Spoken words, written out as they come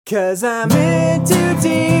'Cause I'm in too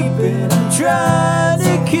deep and I'm trying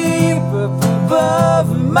to keep up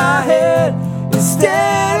above my head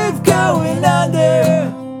instead of going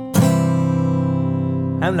under.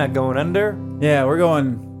 I'm not going under. Yeah, we're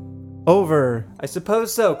going over. I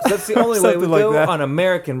suppose so, because that's the only way we Something like go that. on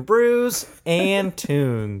American Brews and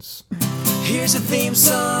Tunes. Here's a theme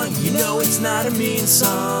song, you know it's not a mean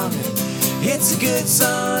song. It's a good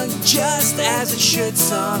song, just as it should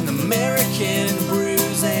song. American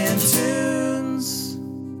Brews and Tunes.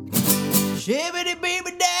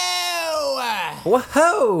 Shibbity-beeby-dow!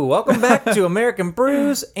 Whoa! Welcome back to American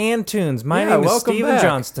Brews and Tunes. My name is welcome Steven back.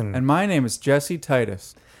 Johnston. And my name is Jesse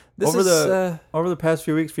Titus. This over is, the past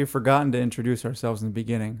few weeks, we've forgotten to introduce ourselves in the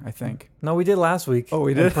beginning, I think. No, we did last week. Oh,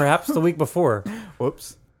 we and did? perhaps the week before.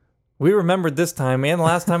 Whoops. We remembered this time and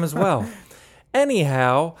last time as well.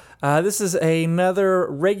 Anyhow, this is another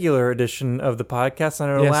regular edition of the podcast. I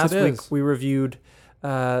know Yes, last it week is. we reviewed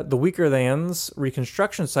the Weaker Thans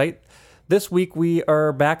reconstruction site. This week we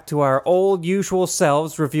are back to our old usual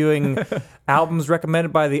selves, reviewing albums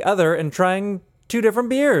recommended by the other and trying two different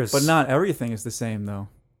beers. But not everything is the same, though.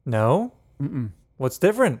 No? Mm-mm. What's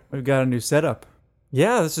different? We've got a new setup.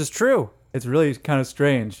 Yeah, this is true. It's really kind of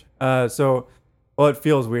strange. Well, it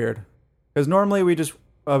feels weird. Because normally we just,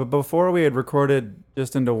 before we had recorded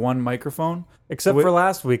just into one microphone. Except for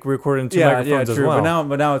last week, we recorded in two Yeah, microphones true. as well.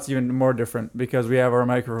 But now it's even more different because we have our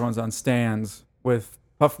microphones on stands with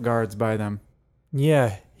puff guards by them.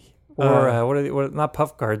 Yeah. Or what are they? Not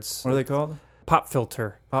puff guards. What are they called? Pop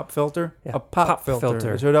filter. Pop filter? Yeah, A pop, pop filter.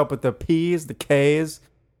 filter. It showed up with the P's, the K's,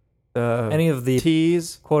 the Any of the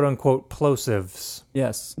T's. quote unquote plosives.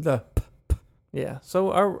 Yes. Yeah.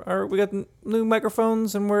 So our we got new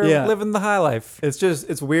microphones and we're Yeah. living the high life.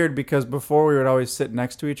 It's weird because before we would always sit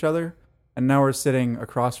next to each other, and now we're sitting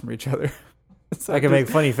across from each other. So I can make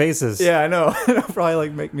funny faces. Yeah, I know. It'll probably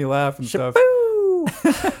make me laugh and stuff.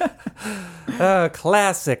 Shaboo!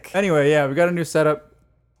 Classic. Anyway, yeah, we got a new setup.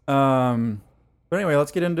 But anyway,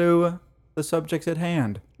 let's get into the subjects at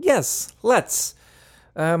hand. Yes. Let's.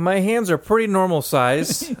 My hands are pretty normal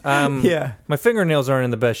size. Yeah. My fingernails aren't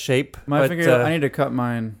in the best shape. My but, finger, I need to cut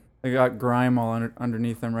mine. I got grime all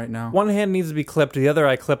underneath them right now. one hand needs to be clipped. The other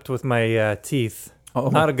I clipped with my teeth. Oh,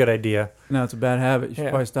 Not a good idea. no, it's a bad habit. You should Yeah.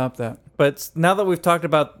 probably stop that. But now that we've talked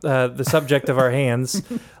about the subject of our hands,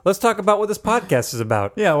 let's talk about what this podcast is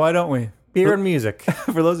about. Yeah, why don't we? Beer and music.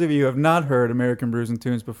 For those of you who have not heard American Brews and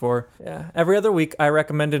Tunes before, Yeah. Every other week, I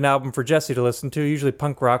recommend an album for Jesse to listen to, usually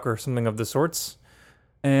punk rock or something of the sorts.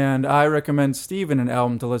 and I recommend Steven an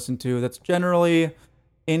album to listen to that's generally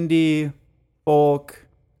indie, folk,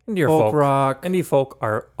 Indie or folk folk. rock, Indie folk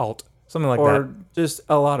or alt. Something like or that. just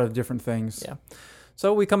a lot of different things. Yeah.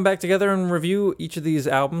 So we come back together and review each of these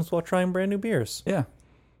albums while trying brand new beers. Yeah.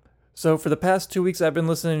 So for the past 2 weeks, I've been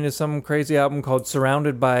listening to some crazy album called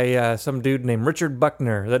Surrounded by some dude named Richard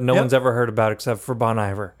Buckner that no Yep. one's ever heard about except for Bon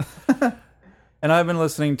Iver. And I've been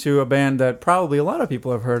listening to a band that probably a lot of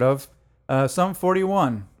people have heard of, Sum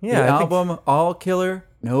 41. Yeah, The I think- album All Killer,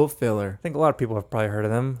 No Filler. I think a lot of people have probably heard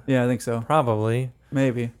of them. Yeah, I think so. Probably.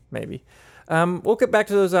 Maybe. Maybe. We'll get back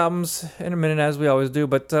to those albums in a minute, as we always do.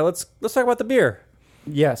 But let's talk about the beer.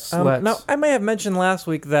 Yes, let's. Now, I may have mentioned last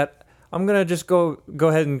week that I'm gonna just go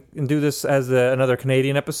ahead and do this as another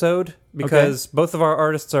Canadian episode because both of our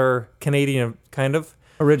artists are Canadian, kind of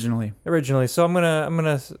originally. So I'm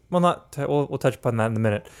gonna we'll touch upon that in a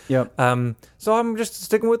minute. Yep. So I'm just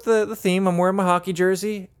sticking with the theme. I'm wearing my hockey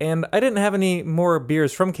jersey, and I didn't have any more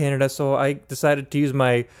beers from Canada, so I decided to use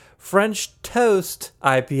my French Toast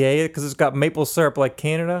IPA because it's got maple syrup like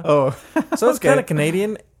Canada. Oh. So it's okay. kind of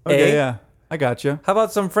Canadian. Okay, yeah. I got you. How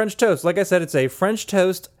about some French toast? Like I said, it's a French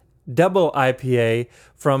Toast double IPA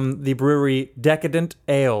from the brewery Decadent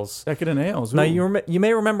Ales. Decadent Ales. Now, Ooh. you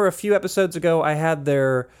may remember a few episodes ago, I had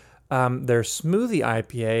their smoothie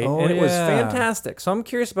IPA, Oh, and it was yeah. fantastic. So I'm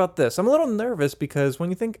curious about this. I'm a little nervous because when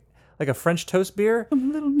you think like a French toast beer, I'm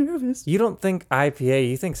a little nervous. you don't think IPA,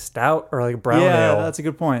 you think stout or like brown Yeah, ale. that's a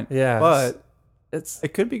good point. Yeah, But it's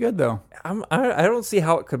it could be good, though. I don't see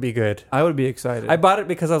how it could be good. I would be excited. I bought it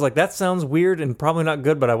because I was like, that sounds weird and probably not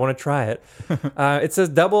good, but I want to try it. It says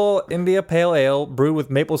double India Pale Ale brewed with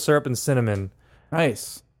maple syrup and cinnamon.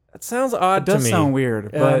 Nice. That sounds odd It to does me. sound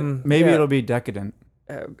weird, but maybe yeah. it'll be decadent.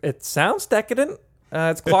 It sounds decadent.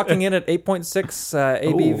 It's clocking in at 8.6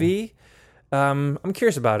 ABV. I'm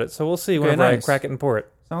curious about it, so we'll see whenever nice. I crack it and pour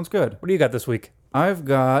it. Sounds good. What do you got this week? I've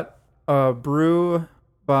got a brew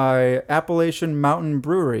by Appalachian Mountain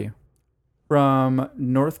Brewery from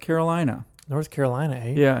North Carolina. North Carolina,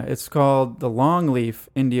 eh? Yeah, it's called the Longleaf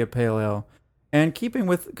India Pale Ale. And keeping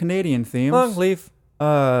with Canadian themes, Long leaf.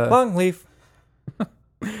 Long leaf.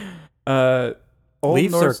 Old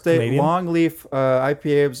Leafs North are State Canadian. Long Leaf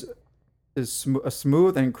IPA is a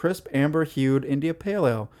smooth and crisp amber-hued India Pale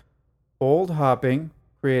Ale. Bold hopping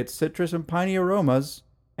creates citrus and piney aromas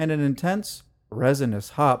and an intense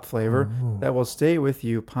resinous hop flavor that will stay with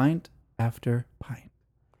you pint after pint.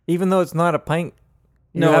 Even though it's not a pint,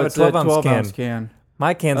 you have it's a 12-ounce can. can.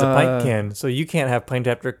 My can's a pint can, so you can't have pint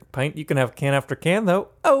after pint. You can have can after can, though.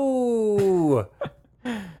 Oh!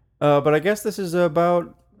 But I guess this is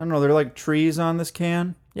about, I don't know, they're like trees on this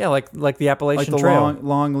can. Yeah, like the Appalachian Like the Trail.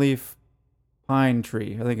 long leaf pine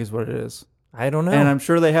tree, I think is what it is. I don't know. And I'm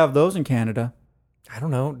sure they have those in Canada. I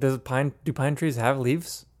don't know. Do pine trees have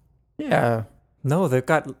leaves? Yeah. No, they've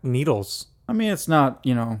got needles. I mean, it's not,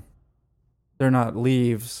 they're not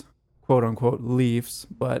leaves, quote unquote leaves,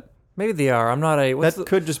 but Maybe they are. I'm not a.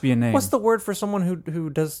 could just be a name. What's the word for someone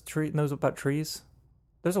who knows about trees?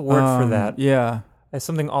 There's a word for that. Yeah. As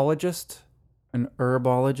something ologist? An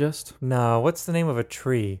herbologist? No. What's the name of a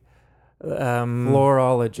tree?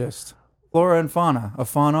 Florologist. Flora and fauna. A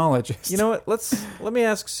faunologist. You know what? Let me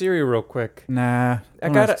ask Siri real quick. Nah. I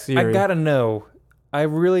don't ask Siri. gotta know. I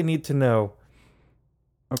really need to know.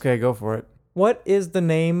 Okay, go for it. What is the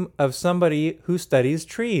name of somebody who studies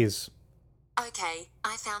trees? Okay,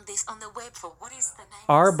 I found this on the web for what is the name?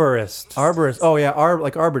 Arborist. Arborist. Oh, yeah,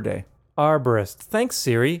 like Arbor Day. Arborist. Thanks,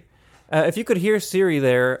 Siri. If you could hear Siri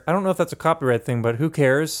there, I don't know if that's a copyright thing, but who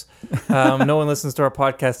cares? No one listens to our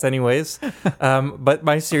podcast anyways. But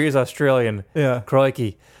my Siri is Australian. Yeah.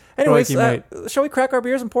 Crikey. Anyways, Crikey, shall we crack our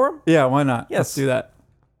beers and pour them? Yeah, why not? Yes. Let's do that.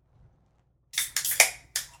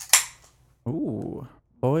 Ooh.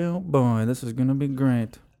 Boy, oh boy, this is going to be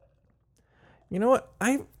great. You know what?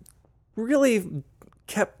 I really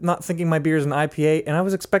kept not thinking my beer is an IPA, and I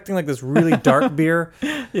was expecting like this really dark beer,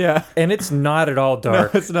 Yeah. and it's not at all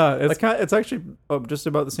dark. No, it's not. It's actually just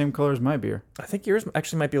about the same color as my beer. I think yours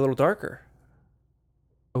actually might be a little darker.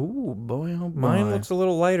 Ooh, boy, oh boy. Mine looks a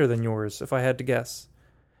little lighter than yours, if I had to guess.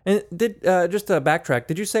 And just to backtrack,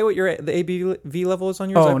 did you say what the ABV level is on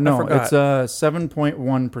yours? Oh, no, I forgot. it's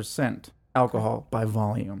 7.1% alcohol by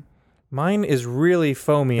volume. Mine is really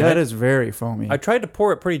foamy. That is very foamy. I tried to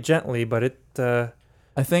pour it pretty gently, but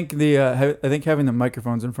I think having the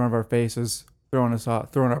microphones in front of our faces throwing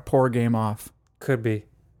our pour game off. could be.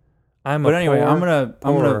 I'm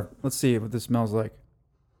gonna let's see what this smells like.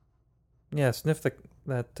 Yeah, sniff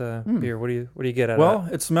that beer. What do you get out of Well,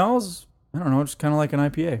 it smells, I don't know, just kind of like an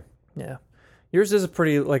IPA. Yeah. Yours is a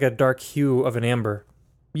pretty like a dark hue of an amber.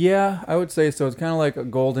 Yeah, I would say so. It's kind of like a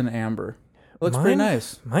golden amber. It looks pretty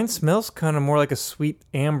nice. Mine smells kind of more like a sweet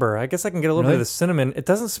amber. I guess I can get a little bit Really? of the cinnamon. It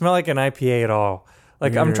doesn't smell like an IPA at all.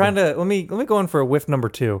 Like I'm Weird. trying to let me go in for a whiff number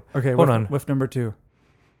 2. Okay, hold on. Whiff number 2.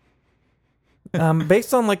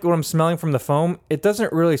 Based on like what I'm smelling from the foam, it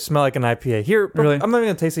doesn't really smell like an IPA. Here, Really? I'm not even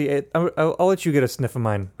gonna taste it. I'll let you get a sniff of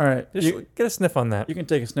mine. All right, Just get a sniff on that. you can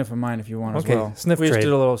take a sniff of mine if you want Okay, as well. sniff we trade. just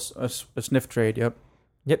did a little a sniff trade. Yep.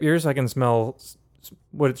 Yep, yours I can smell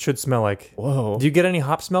what it should smell like. Whoa. Do you get any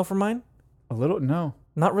hop smell from mine? A little? No.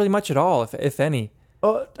 Not really much at all, if any.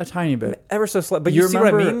 Oh, a tiny bit. Ever so slight. But You you see what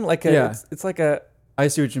I remember- mean? Like yeah. it's like a I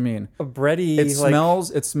see what you mean. bready. It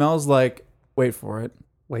smells like. Wait for it.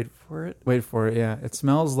 Wait for it. Wait for it. Yeah, it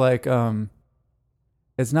smells like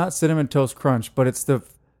it's not cinnamon toast crunch, but it's the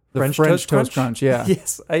French toast crunch. Yeah.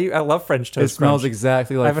 Yes, I love French It toast smells crunch.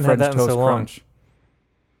 exactly I like haven't French had that in toast so long. crunch.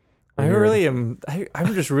 I Weird. really am. I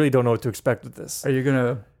just really don't know what to expect with this. Are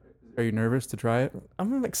you nervous to try it?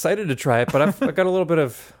 I'm excited to try it, but I got a little bit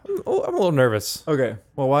of. I'm a little nervous. Okay.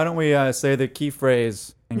 Well, why don't we say the key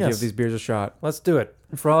phrase and Yes. give these beers a shot? Let's do it.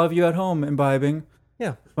 And for all of you at home imbibing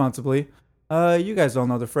Yeah. responsibly, you guys all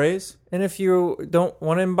know the phrase. And if you don't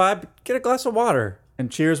want to imbibe, get a glass of water And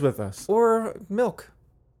cheers with us. or milk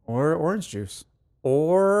Or orange juice.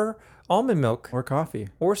 or almond milk Or coffee.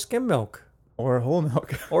 or skim milk Or whole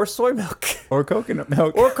milk. or soy milk Or coconut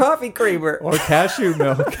milk. or coffee creamer. Or cashew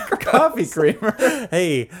milk. Coffee creamer.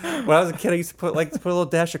 Hey, when I was a kid, I used to put a little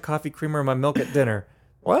dash of coffee creamer in my milk at dinner.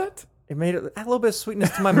 What? It made it add a little bit of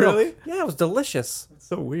sweetness to my milk. Really? Yeah, it was delicious. That's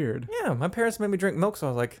so weird. Yeah, my parents made me drink milk, so I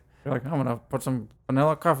was like, You're like, I'm going to put some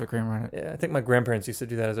vanilla coffee creamer in it. yeah, I think my grandparents used to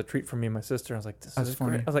do that as a treat for me and my sister. I was like, this That's is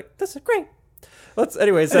funny. great. I was like, this is great.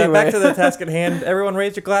 Anyways, Anyway. back to the task at hand. Everyone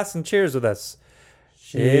raise your glass and cheers with us.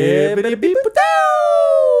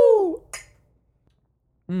 Shibbity-beep-a-dow!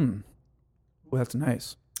 Well, that's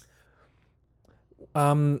nice.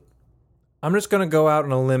 I'm just going to go out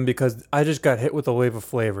on a limb because I just got hit with a wave of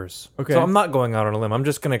flavors. Okay. So I'm not going out on a limb. I'm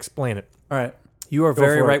just going to explain it. All right. You are Go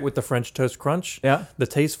very for it. right with the French toast crunch. Yeah. The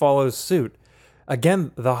taste follows suit.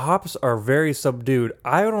 Again, the hops are very subdued.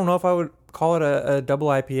 I don't know if I would call it a double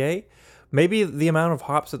IPA, Maybe the amount of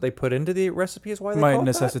hops that they put into the recipe is why they Might call it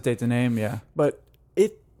that. necessitate the name, yeah. But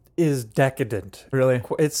it is decadent. Really?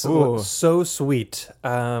 It's Ooh. so sweet. The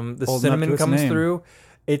Holding up to cinnamon its comes name. through.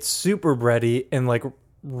 It's super bready and like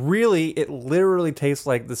really, it literally tastes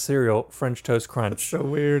like the cereal French Toast Crunch. So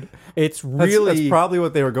weird. It's That's really probably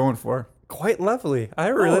what they were going for. quite lovely. I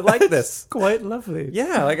really like this. Quite lovely.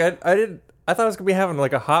 Yeah, like I thought I was gonna be having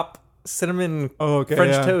like a hop cinnamon Okay,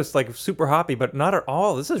 French yeah. toast, like super hoppy, but not at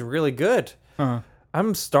all. This is really good. Huh.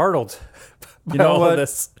 I'm startled by You know all what? of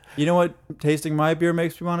this. You know what tasting my beer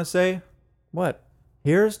makes me want to say? What?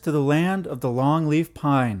 Here's to the land of the longleaf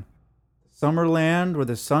pine, summer land where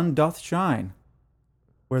the sun doth shine,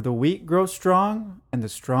 where the wheat grows strong and the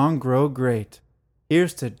strong grow great.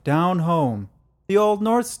 Here's to down home, the old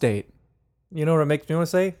North State. You know what it makes me want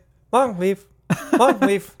to say? Long leaf. Long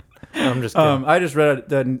leaf. No, I'm just kidding. I just read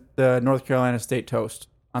the North Carolina State Toast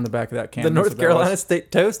on the back of that can. The That's North what that Carolina was.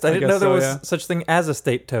 State Toast? I didn't guess know there so, was yeah. such thing as a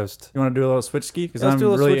state toast. You want to do a little switch ski? Because Let's I'm do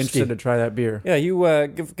a little really switch interested ski. to try that beer. Yeah, you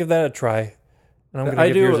give that a try. And I'm going to I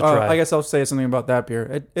give do. yours a try. I guess I'll say something about that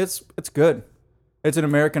beer. It's good. It's an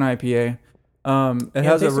American IPA. It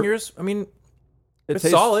has tasting a. yours, I mean, It it's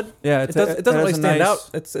tastes- solid. Yeah, It doesn't really has a stand nice- out.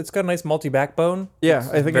 It's got a nice malty backbone. Yeah, It's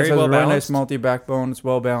I think very it has well a really nice balanced. malty backbone. It's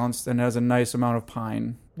well balanced and has a nice amount of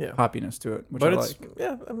pine Yeah. hoppiness to it, which But I it's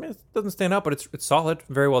like. I mean, it doesn't stand out, but it's solid,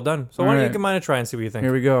 very well done. So why don't you Alright. give mine a try and see what you think?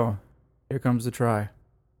 Here we go. Here comes the try.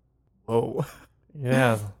 Whoa,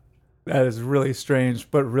 Yeah, that is really strange,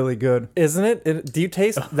 but really good. isn't it? Do you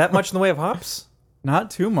taste that much in the way of hops?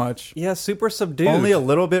 Not too much. Yeah, super subdued. Only a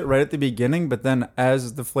little bit right at the beginning, but then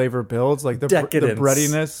as the flavor builds, like the Decadence.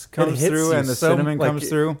 breadiness It comes hits through you and the so, cinnamon like, comes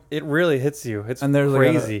through, It really hits you. It's and there's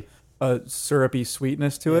crazy. like a syrupy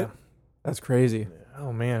sweetness to it. Yeah. That's crazy.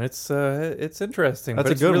 Oh man, it's interesting. That's but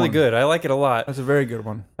a it's good really one. good. I like it a lot. That's a very good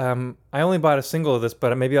one. I only bought a single of this,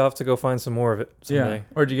 but maybe I'll have to go find some more of it someday. Yeah.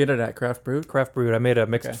 Where'd you get it at? Craft Brewed? Craft Brewed. I made a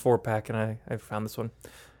mixed Okay. 4-pack, and I found this one.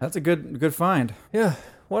 That's a good find. Yeah.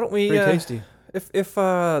 Why don't we? Pretty tasty. If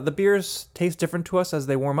the beers taste different to us as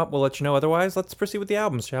they warm up, we'll let you know. Otherwise, let's proceed with the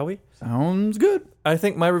albums, shall we? Sounds good. I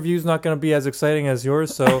think my review's not going to be as exciting as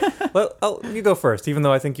yours, so you go first. Even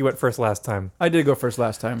though I think you went first last time. I did go first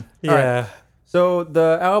last time. Yeah. All right. So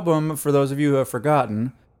the album, for those of you who have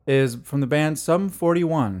forgotten, is from the band Sum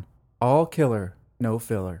 41. All Killer, No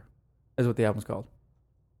Filler, is what the album's called.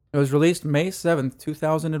 It was released May 7th,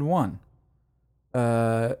 2001.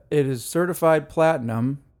 It is certified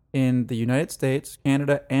platinum in the United States,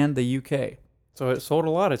 Canada, and the UK. So it sold a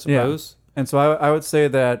lot, I suppose. And so I would say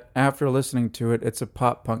that after listening to it, it's a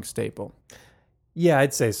pop punk staple. Yeah,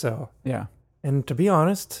 I'd say so. Yeah. And to be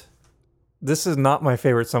honest, this is not my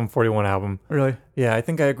favorite Sum 41 album. Really? Yeah, I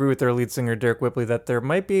think I agree with their lead singer, Derek Whipley, that there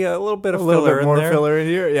might be a little bit of A little filler bit more in there. filler in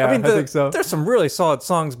here? Yeah, I, think so. There's some really solid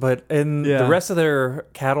songs, but in Yeah. the rest of their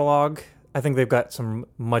catalog, I think they've got some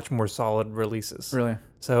much more solid releases. Really?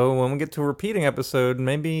 So when we get to a repeating episode,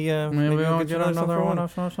 maybe I'll get you another one.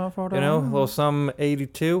 You know, a little Sum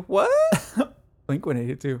 82. What?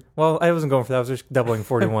 Blink-182. Well, I wasn't going for that. I was just doubling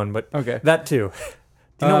 41, but Okay. that too.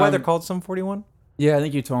 Do you know why they're Um, called Sum 41? Yeah, I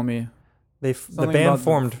think you told me. The something band about the-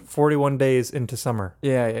 formed 41 days into summer.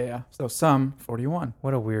 Yeah. So Sum 41.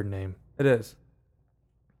 What a weird name. It is.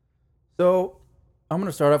 So I'm going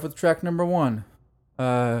to start off with track number 1.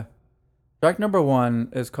 Track number 1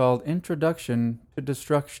 is called Introduction to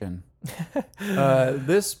Destruction.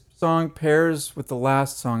 This song pairs with the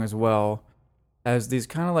last song as well as these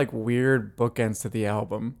kind of like weird bookends to the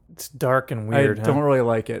album. It's dark and weird. I don't really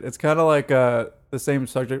like it. It's kind of like the same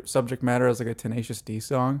subject matter as like a Tenacious D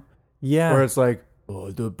song, Yeah. where it's like, oh,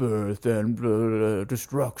 the birth and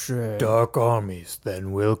destruction. Dark armies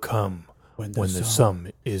then will come when the sum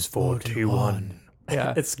is 41.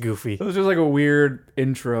 Yeah, It's goofy. it was just like a weird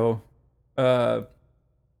intro.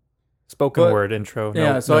 Spoken but- word intro.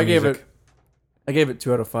 Yeah, so no I gave music. it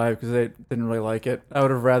 2 out of 5 because I didn't really like it. I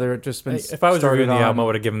would have rather it just been. If I was started reviewing the on- album, I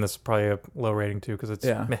would have given this probably a low rating too, because it's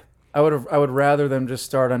Yeah. meh. I would rather them just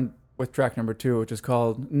start on with track number 2, which is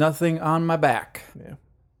called "Nothing on My Back." Yeah.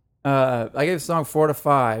 I gave the song 4 to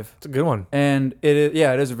 5. It's a good one. And it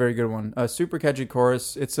is a very good one. A super catchy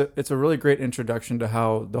chorus. It's a really great introduction to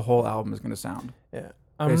how the whole album is going to sound. Yeah.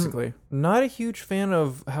 Basically, Not a huge fan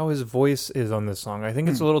of how his voice is on this song. I think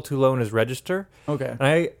it's a little too low in his register. okay, And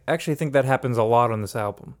I actually think that happens a lot on this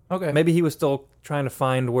album. okay, Maybe he was still trying to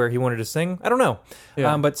find where he wanted to sing. I don't know.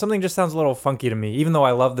 Yeah. But something just sounds a little funky to me, even though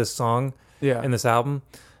I love this song yeah. in this album.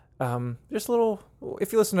 Just a little.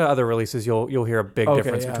 If you listen to other releases, you'll hear a big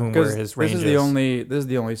difference between where his range this is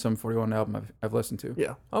the only Sum 41 album I've listened to.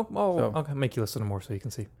 Yeah. I'll make you listen to more so you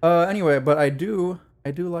can see. Anyway, but I do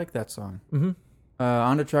like that song. Mm-hmm.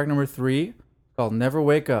 On to track number 3, called Never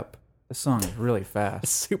Wake Up. This song is really fast.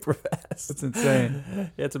 Super fast. It's insane.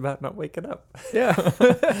 Yeah, it's about not waking up. Yeah.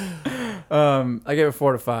 I gave it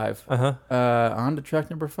 4 to 5. Uh-huh. On to track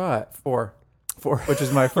number 4, which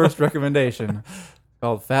is my first recommendation,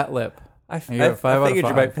 called Fat Lip. I gave it 5 out of figured you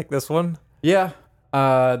 5. might pick this one. Yeah.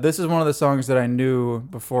 This is one of the songs that I knew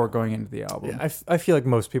before going into the album. Yeah, I feel like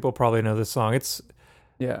most people probably know this song. It's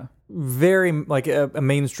Yeah. very like a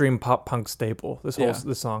mainstream pop punk staple. This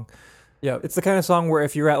song. Yeah. It's the kind of song where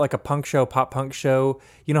if you're at like a punk show, pop punk show,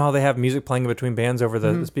 you know how they have music playing in between bands over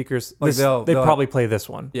the speakers. Like They they'll- probably play this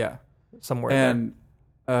one Yeah. somewhere. And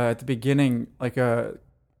at the beginning, like a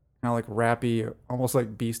kind of like rappy, almost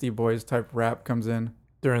like Beastie Boys type rap comes in.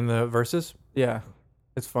 during the verses. Yeah.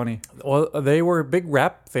 It's funny. Well, they were big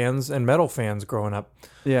rap fans and metal fans growing up,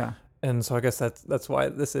 Yeah. and so I guess that's why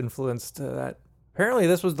this influenced that. Apparently,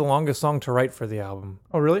 this was the longest song to write for the album.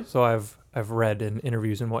 Oh, really? So I've read in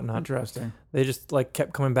interviews and whatnot. Interesting. They just like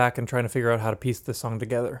kept coming back and trying to figure out how to piece this song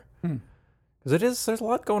together. Because there's a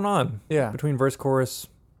lot going on. Yeah. Between verse, chorus.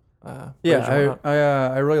 Bridge and Yeah, whatnot.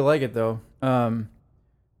 I really like it though.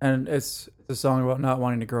 And it's a song about not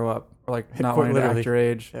wanting to grow up, or like not wanting to Literally. act your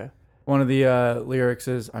age. Yeah. One of the lyrics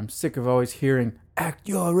is, "I'm sick of always hearing act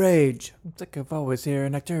your age." I'm sick of always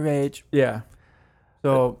hearing act your age. Yeah.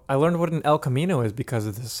 So, I learned what an El Camino is because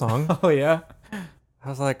of this song. oh yeah, I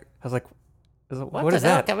was like, what is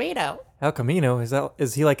that? El Camino? El Camino?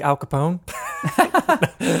 Is he like Al Capone?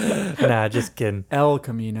 Nah, just kidding. El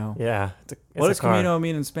Camino. Yeah. It's What a does car. Camino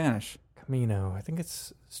mean in Spanish? Camino. I think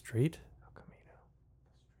it's street. El Camino.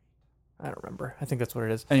 I don't remember. I think that's what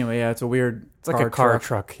it is. Anyway, yeah, it's a weird. It's like a car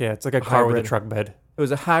truck. Yeah, it's like a car with a hybrid. truck bed. It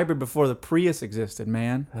was a hybrid before the Prius existed,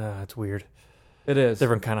 man. It's weird. It is.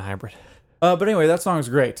 Different kind of hybrid. But anyway, that song's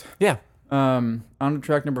great. Yeah. On to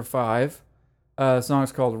track number 5. The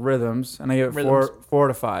song's called Rhythms, and I gave it Rhythms. 4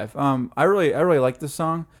 to 5. I really like this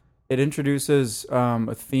song. It introduces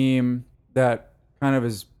a theme that kind of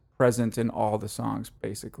is present in all the songs,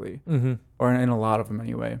 basically, Mm-hmm. or in a lot of them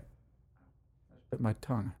anyway. Bit my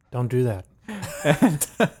tongue. Don't do that.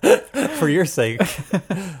 For your sake.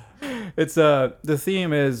 It's the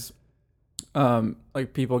theme is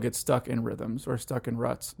like people get stuck in rhythms or stuck in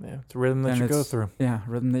ruts. Yeah, it's a rhythm that And you go it's- through. Yeah,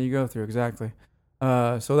 rhythm that you go through, exactly.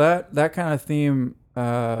 So that kind of theme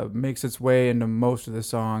makes its way into most of the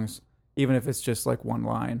songs, even if it's just like one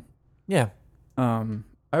line. Yeah.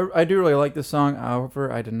 I do really like this song.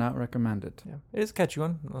 However, I did not recommend it. Yeah. It is a catchy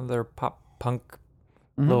one. Another pop punk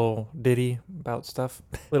Mhm. little ditty about stuff.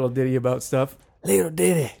 Little ditty about stuff. Little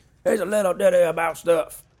ditty. There's a little ditty about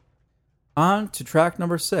stuff. On to track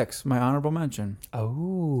number 6, my honorable mention,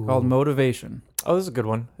 Oh. called Motivation. Oh, this is a good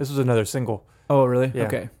one. This was another single. Oh, really? Yeah.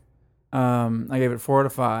 Okay. I gave it 4 to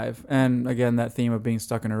 5. And again, that theme of being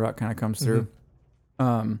stuck in a rut kind of comes through.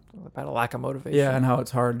 About a lack of motivation. Yeah, and how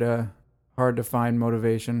it's hard to find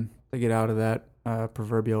motivation to get out of that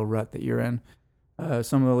proverbial rut that you're in.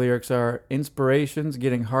 Some of the lyrics are inspirations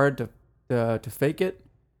getting hard to fake it,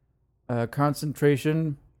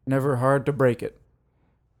 concentration never hard to break it.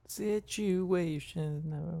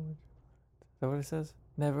 Situation. Is that what it says?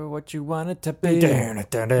 Never what you want it to be. Yep,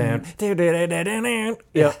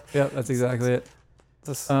 that's exactly it.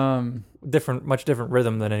 This Um, much different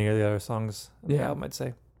rhythm than any of the other songs on the Yeah. album, I'd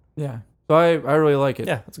say. yeah. So I really like it.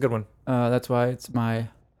 Yeah, it's a good one. That's why it's my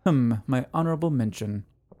honorable mention.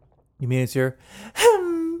 You mean it's your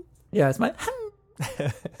Yeah, it's my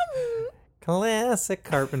classic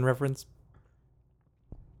Cartman reference?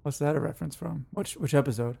 What's that a reference from? Which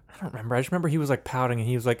episode? I don't remember. I just remember he was like pouting and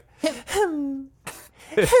he was like,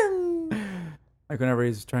 Like whenever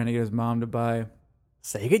he's trying to get his mom to buy.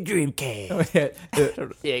 Sega Dreamcast. Oh, yeah.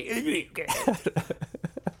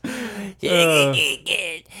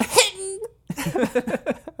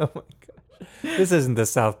 Oh my gosh. This isn't the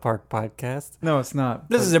South Park podcast. No, it's not.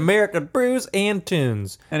 This is American Brews and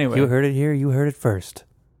Tunes. Anyway. You heard it here. You heard it first.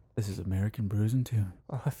 This is American Brews and Tune,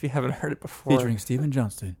 Well, if you haven't heard it before. featuring Stephen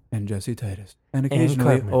Johnston and Jesse Titus, and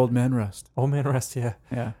occasionally Cartman. Old Man Rust. Old Man Rust, yeah.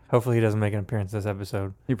 Yeah, Hopefully he doesn't make an appearance this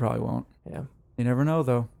episode. he probably won't. Yeah. You never know,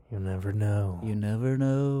 though. You never know. You never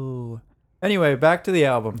know. Anyway, back to the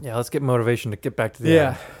album. Yeah, let's get motivation to get back to the Yeah,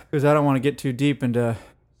 album. because I don't want to get too deep into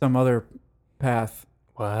some other path.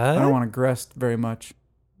 What? I don't want to grest very much.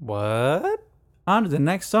 What? On to the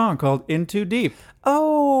next song called In Too Deep.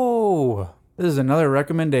 Oh, This is another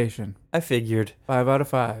recommendation. I figured. 5 out of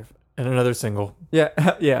 5. And another single. Yeah,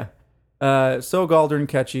 yeah. So Galdern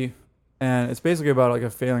catchy, and it's basically about like a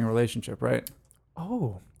failing relationship, right?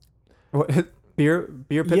 Oh. What, beer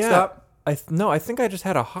pit Yeah. stop? No, I think I just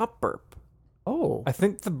had a hop burp. Oh, I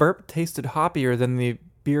think the burp tasted hoppier than the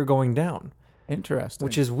beer going down. Interesting.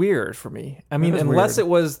 which is weird for me. I mean, is unless weird. it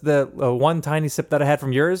was the one tiny sip that I had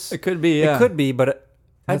from yours. it could be. Yeah. It could be, but I'd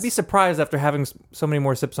That's- be surprised after having so many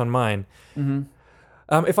more sips on mine. Mm-hmm.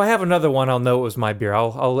 If I have another one, I'll know it was my beer.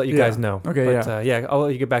 I'll let you Yeah. guess know. Okay, but, yeah. I'll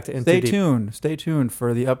let you get back to Stay Deep. tuned. Stay tuned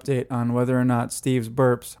for the update on whether or not Steve's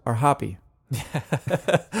burps are hoppy.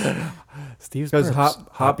 Steve's 'Cause burps.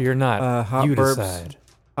 Hoppy or not, hot you burps. decide.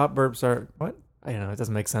 Hot burps are what? I know it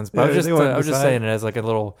doesn't make sense, but Yeah, I was they wouldn't just decide. saying it as like a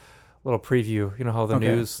little preview. You know how the Okay,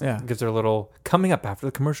 news yeah. gives their little coming up after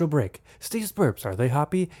the commercial break. Steve's burps, are they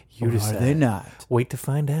hoppy? You Or decide. are they not? Wait to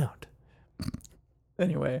find out.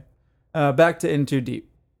 Anyway, back to In Too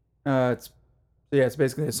Deep. It's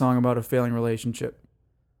basically a song about a failing relationship.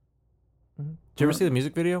 Did you ever see the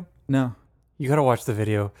music video? No, You gotta watch the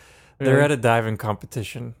video. They're Really? at a diving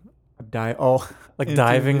competition, Oh, like In Too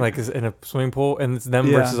diving, Deep. like is in a swimming pool, and it's them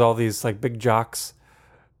Yeah. versus all these like big jocks.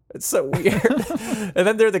 It's so weird. And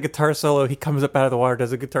then there's the guitar solo. He comes up out of the water,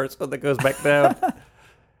 does a guitar solo that goes back down.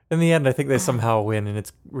 In the end, I think they somehow win, and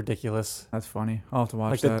it's ridiculous. that's funny. I'll have to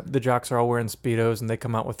watch Like that. the jocks are all wearing speedos, and they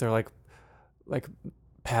come out with their like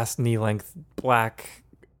past knee length black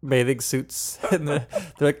bathing suits, and they're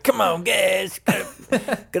like, "Come on, guys,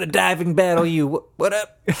 gonna diving battle you. What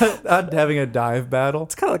up?" Having a dive battle.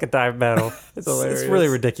 It's kind of like a dive battle. It's hilarious. really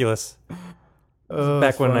ridiculous. Oh, Back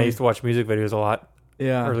that's when I funny. used to watch music videos a lot,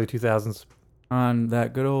 Yeah, early 2000s. on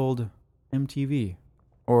that good old MTV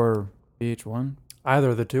or VH1, Either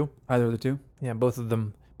of the two. either of the two. Yeah, both of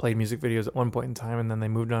them played music videos at one point in time, and then they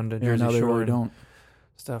moved on to Yeah, Jersey now they Shore really and don't.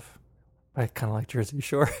 stuff. I kind of like Jersey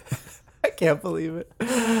Shore. I can't believe it.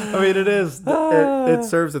 I mean, it is. It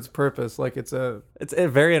serves its purpose. Like it's a. It's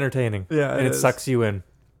very entertaining. Yeah, and it is. sucks you in.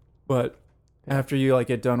 But after you like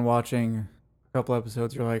get done watching a couple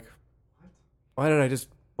episodes, you're like, why did I just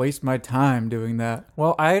waste my time doing that?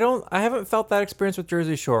 Well, I haven't felt that experience with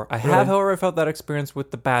Jersey Shore. I Really? have, however, felt that experience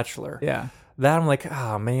with The Bachelor. Yeah. That I'm like,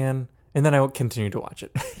 oh man. And then I would continue to watch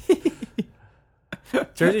it.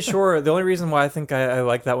 Jersey Shore, the only reason why I think I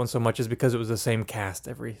like that one so much is because it was the same cast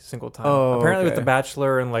every single time. Oh, Apparently with okay. The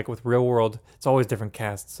Bachelor and like with Real World, it's always different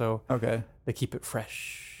casts, so Okay. they keep it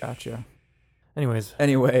fresh. Gotcha. Anyways,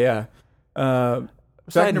 Anyway, yeah.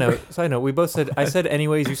 side note, we both said, I said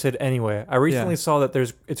anyways, you said anyway. I recently Yeah. saw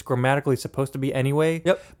that it's grammatically supposed to be anyway.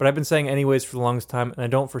 Yep. But I've been saying anyways for the longest time, and I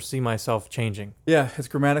don't foresee myself changing. Yeah, it's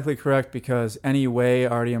grammatically correct because any way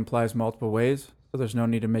already implies multiple ways, so there's no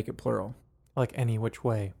need to make it plural. Like any which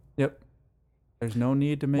way. Yep. There's no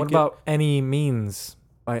need to make What it about any means?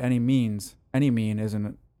 by any means. Any mean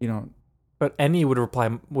isn't, But any would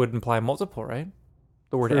imply multiple, right?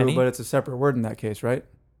 The word true, any. but it's a separate word in that case, right?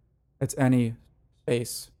 It's any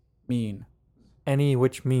space mean. Any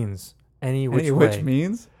which means. Any which Any way. which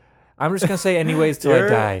means? I'm just gonna say anyways till I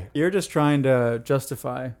die. You're just trying to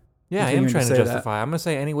justify. Yeah, I am continuing to trying to say that. justify. I'm gonna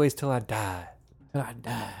say anyways till I die. Till I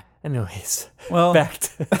die. Anyways, Well, back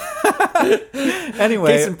to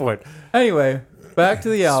anyway, case in point. Anyway, back to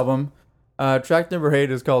the album. Track number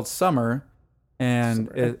 8 is called Summer,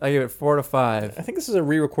 and I give it 4 to 5. I think this is a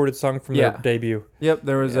re-recorded song from Yeah. their debut. Yep,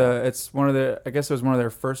 there was it's one of the. I guess it was one of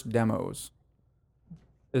their first demos.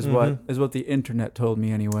 Is what the internet told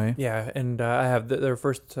me anyway. Yeah, and I have their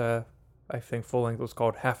first, I think, full length was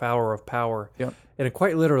called Half Hour of Power. Yep. And it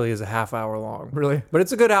quite literally is a half hour long. Really? But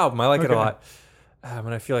it's a good album. I like it a Okay. lot.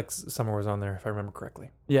 And I feel like Summer was on there, if I remember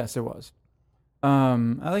correctly. Yes, it was. I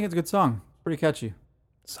think it's a good song. Pretty catchy.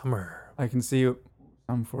 Summer. I can see.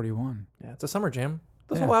 I'm 41, Yeah, it's a summer jam.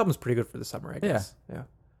 This Yeah. whole album's pretty good for the summer, I guess. Yeah.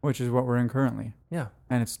 which is what we're in currently, Yeah.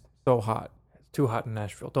 and it's so hot. It's too hot in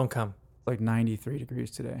Nashville. Don't come. It's like 93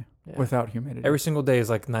 degrees today Yeah. without humidity. Every single day is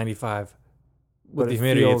like 95. With But the it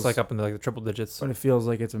humidity, feels- it's like up into like the triple digits. but it feels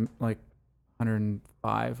like it's like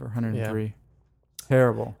 105 or 103.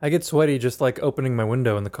 Terrible. I get sweaty just like opening my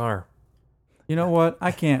window in the car. You know what?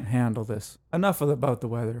 I can't handle this. Enough about the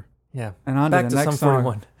weather. Yeah. And on Back to to the Sum next song.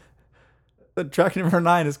 41. The track number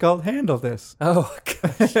 9 is called "Handle This." Oh,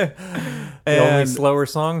 gosh. The only And slower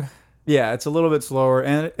song? yeah, it's a little bit slower,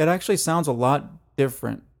 and it actually sounds a lot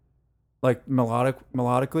different, like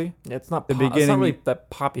melodically. Yeah, it's not The it's not beginning- really that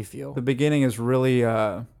poppy feel. The beginning is really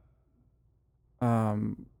what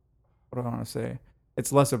do I want to say?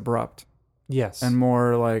 It's less abrupt Yes. and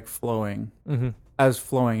more like flowing, Mm-hmm. as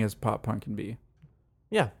flowing as pop punk can be.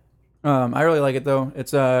 Yeah. I really like it though.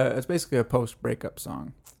 It's basically a post breakup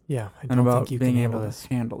song, Yeah. I and don't about think you being can able handle this. to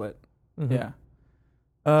handle it. Mhm.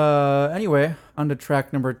 Yeah. Anyway, on to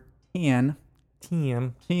track number 10.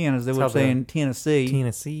 10. 10 as they would Sounds say like in Tennessee.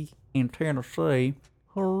 Tennessee. In Tennessee.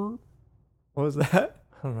 I What was that?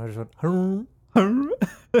 don't know. I just went.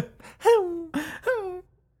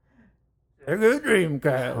 Sega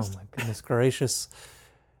Dreamcast. Oh my goodness gracious!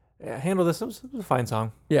 Yeah, Handle This. It was a fine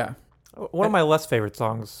song. Yeah. One of my less favorite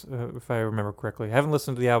songs, if I remember correctly. I haven't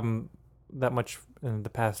listened to the album that much in the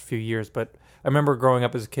past few years, but I remember growing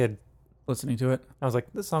up as a kid. Listening to it. I was like,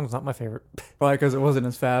 this song's not my favorite. Probably because it wasn't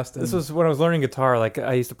as fast. This was when I was learning guitar. Like,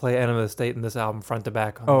 I used to play Enema of the State and this album front to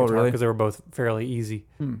back on the guitar really? because they were both fairly easy.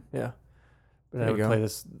 Yeah. But There I you would go. play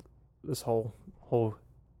this whole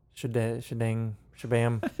shabam.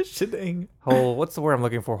 Shitting. Whole, what's the word I'm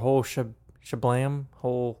looking for? Whole shablam?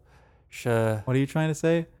 Whole What are you trying to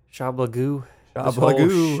say? shablagoo? This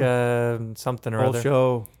Shablagoo. whole something or Whole other.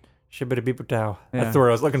 show. Shibbity-beep-a-dow. Yeah. That's the word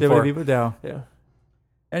I was looking for. Dibbidi-dibbidi-dow. Yeah.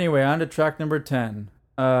 Anyway, on to track number 10.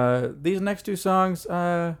 These next two songs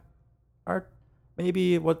are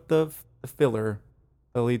maybe what the filler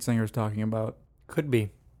the lead singer is talking about. Could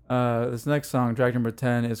be. This next song, track number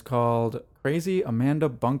 10, is called Crazy Amanda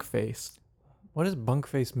Bunkface. What does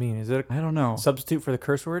bunkface mean? Is it I don't know. a substitute for the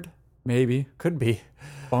curse word? Maybe. Could be.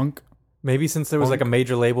 Bunk. Maybe since there was like a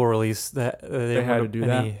major label release that they didn't had want to do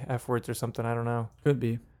any F words or something. I don't know. Could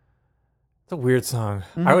be. It's a weird song.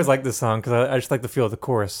 Mhm. I always like this song because I just like the feel of the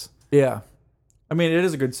chorus. Yeah. I mean, it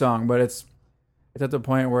is a good song, but it's at the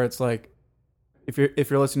point where it's like, if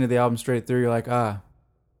you're listening to the album straight through, you're like,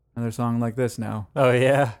 another song like this now. Oh,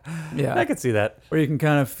 yeah. Yeah. I could see that. Where you can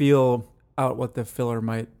kind of feel out what the filler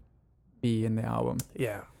might be in the album.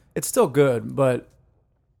 Yeah. It's still good, but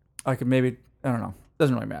I could maybe, I don't know.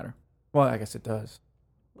 Doesn't really matter. Well, I guess it does.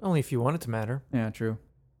 Only if you want it to matter. Yeah, true.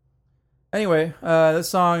 Anyway, this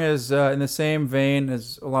song is in the same vein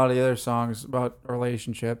as a lot of the other songs about a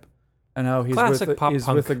relationship, and how he's Classic with pop he's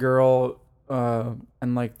punk. with a girl,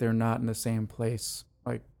 and like they're not in the same place,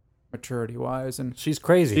 like maturity wise, and She's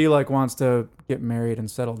crazy. she like wants to get married and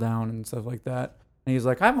settle down and stuff like that, and he's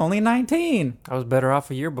like, I'm only 19. I was better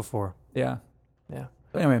off a year before. Yeah. Yeah.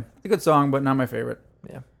 But anyway, it's a good song, but not my favorite.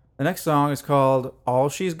 Yeah. The next song is called All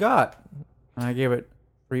She's Got, and I gave it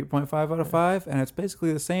 3.5 out of 5, and it's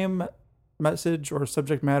basically the same message or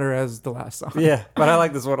subject matter as the last song. Yeah, but I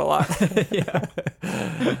like this one a lot. Yeah.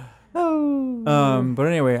 But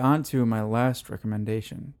anyway, on to my last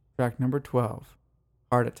recommendation. Track number 12,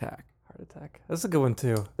 Heart Attack. Heart Attack. That's a good one,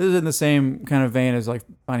 too. This is in the same kind of vein as like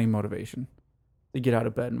finding motivation to get out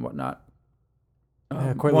of bed and whatnot.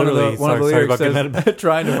 Yeah, quite one literally. of the Sorry lyrics about getting out of says,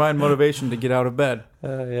 trying to find motivation to get out of bed.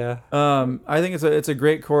 Yeah. I think it's a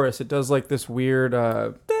great chorus. It does like this weird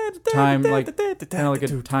time, like kind of like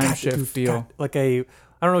a time shift feel. Like a, I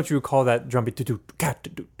don't know what you would call that drum beat.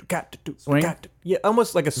 Swing? Yeah,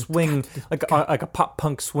 almost like a swing, like a pop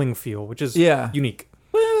punk swing feel, which is unique.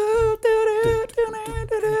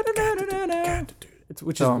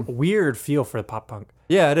 Which is a weird feel for the pop punk.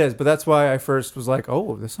 Yeah, it is. But that's why I first was like,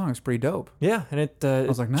 oh, this song is pretty dope. Yeah, and it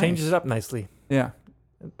was like, changes nice. it up nicely. Yeah.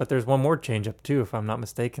 But there's one more change up too, if I'm not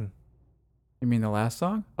mistaken. You mean the last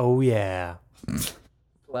song? Oh yeah.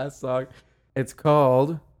 Last song. It's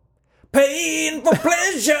called Pain for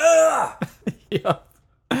Pleasure. Yeah.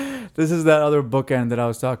 This is that other bookend that I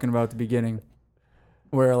was talking about at the beginning,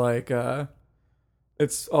 where like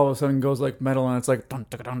it's all of a sudden goes like metal and it's like. Have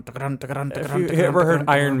you ever heard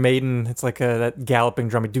Iron Maiden? It's like that galloping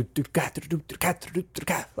drum beat,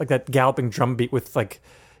 like that galloping drum beat with like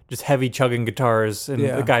just heavy chugging guitars, and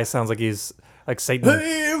the guy sounds like he's like Satan.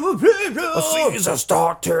 The seasons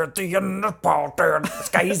started at the end of part, the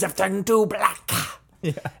skies have turned to black.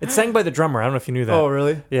 Yeah, it's sang by the drummer. I don't know if you knew that. Oh,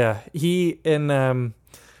 really? Yeah, he and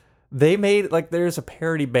they made like there's a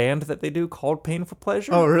parody band that they do called Pain for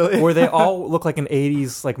Pleasure. Oh, really? Where they all look like an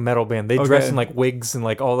 80s like metal band. They dress in like wigs and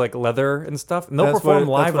like all like leather and stuff. And they'll That's perform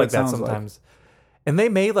what live it like that sounds sometimes. And they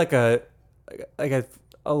made like a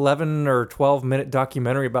 11 or 12 minute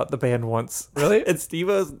documentary about the band once. Really? And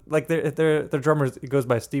Steve-O's like their drummer goes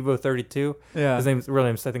by Steve-O32. Yeah. His real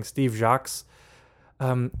name's I think Steve Jacques.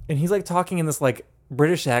 And he's like talking in this like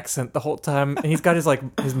British accent the whole time, and he's got his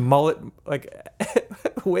like his mullet like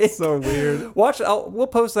wig. So weird. We'll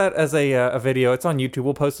post that as a video. It's on YouTube.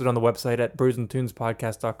 We'll post it on the website at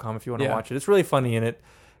bruisedandtunespodcast.com if you want to watch it. It's really funny, and it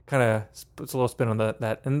kind of puts a little spin on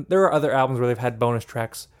that. And there are other albums where they've had bonus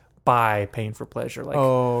tracks by Pain for Pleasure, like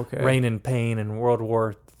Rain and Pain and World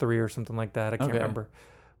War III or something like that. I can't remember,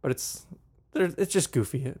 but it's just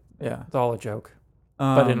goofy. It's all a joke,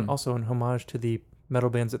 but also in homage to the metal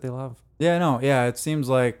bands that they love. It seems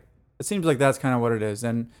like that's kind of what it is,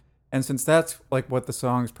 and since that's like what the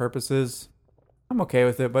song's purpose is, I'm okay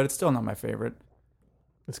with it, but it's still not my favorite.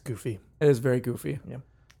 It's goofy. It is very goofy. Yeah.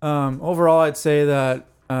 Overall, I'd say that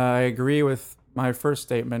I agree with my first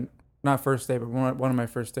statement. Not first statement, one of my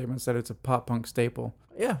first statements, that it's a pop punk staple.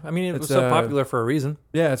 Yeah, I mean, it was so popular for a reason.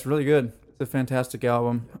 Yeah, it's really good. It's a fantastic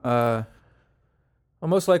album. I'll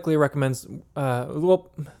most likely recommend.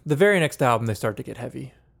 The very next album they start to get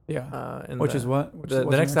heavy. Yeah. Which is what? The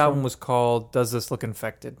next album was called "Does This Look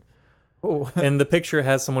Infected?" Oh. And the picture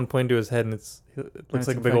has someone pointing to his head, and it looks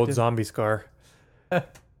like a big old infected? zombie scar.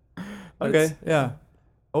 Okay. Yeah.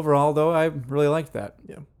 Overall, though, I really liked that.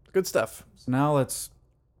 Yeah, good stuff. So now let's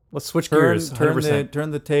Switch gears. 100%.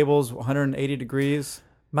 turn the tables 180 degrees.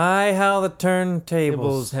 My, how the turntables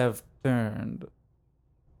Tables have turned.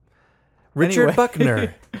 Richard Anyway.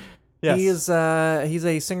 Buckner. Yes. He's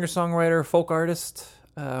a singer-songwriter, folk artist,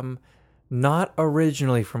 not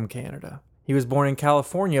originally from Canada. He was born in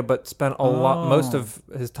California, but spent most of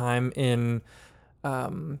his time in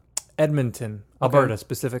Edmonton, Alberta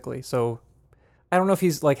specifically. So I don't know if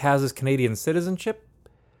he's has his Canadian citizenship,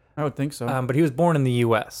 I would think so. but he was born in the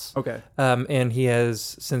U.S. Okay. And he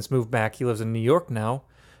has since moved back. He lives in New York now.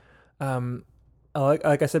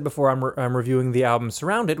 Like I said before, I'm reviewing the album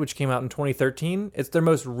Surrounded, which came out in 2013. It's their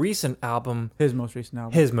most recent album. His most recent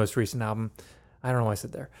album. His most recent album. I don't know why I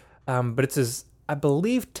said there. But it's his, I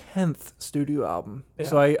believe, 10th studio album. Yeah.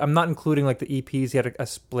 So I'm not including the EPs. He had a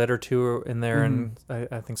split or two in there, and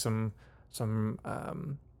I think some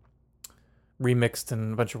remixed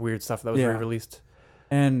and a bunch of weird stuff that was re-released.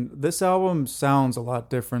 And this album sounds a lot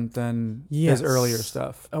different than his earlier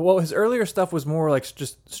stuff. Well, his earlier stuff was more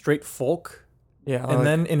just straight folk. Yeah. And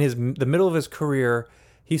then in the middle of his career,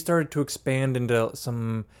 he started to expand into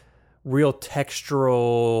some real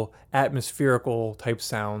textural, atmospherical type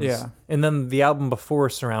sounds. Yeah. And then the album before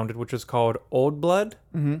Surrounded, which was called Old Blood,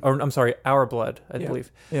 or I'm sorry, Our Blood, I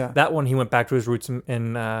believe. Yeah. That one he went back to his roots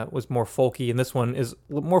and was more folky, and this one is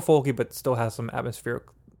more folky but still has some atmospheric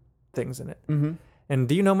things in it. Mm-hmm. And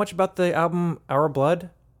do you know much about the album Our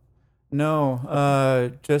Blood?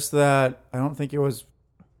 No, just that I don't think it was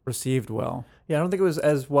received well. Yeah, I don't think it was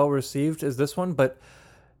as well received as this one, but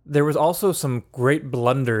there was also some great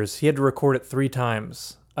blunders. He had to record it 3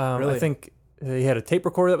 times. Really? I think he had a tape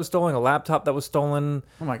recorder that was stolen, a laptop that was stolen,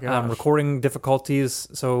 Oh my gosh. recording difficulties.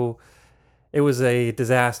 So it was a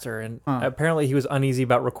disaster. And apparently he was uneasy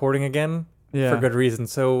about recording again for good reason.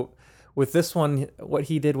 So with this one, what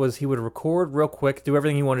he did was he would record real quick, do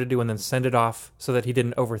everything he wanted to do, and then send it off so that he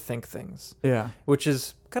didn't overthink things. Yeah. Which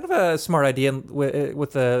is kind of a smart idea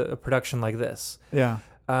with a production like this. Yeah.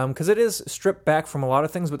 Because it is stripped back from a lot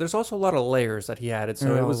of things, but there's also a lot of layers that he added.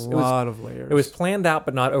 So a lot of layers. It was planned out,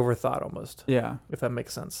 but not overthought almost. Yeah. If that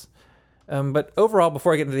makes sense. But overall,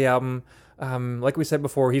 before I get into the album, like we said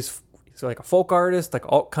before, he's like a folk artist, like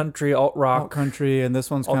alt country, alt rock, Alt country, and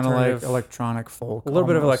this one's kind of like electronic folk. a little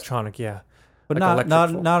bit of almost. electronic, yeah, but like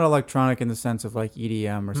not electronic in the sense of like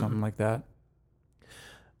EDM or something like that.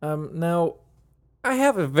 Now, I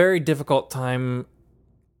have a very difficult time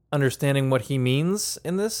understanding what he means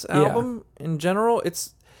in this album. In general,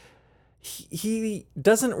 he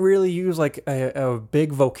doesn't really use a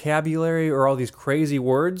big vocabulary or all these crazy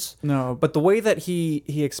words. No, But the way that he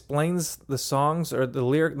explains the songs, or the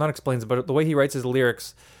lyric, not explains it, but the way he writes his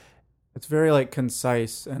lyrics, it's very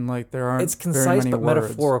concise and there aren't. it's very concise many but words.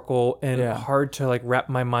 metaphorical and hard to wrap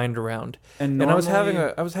my mind around. And I was having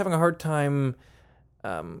a hard time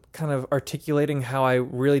kind of articulating how I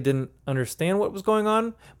really didn't understand what was going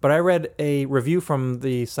on. But I read a review from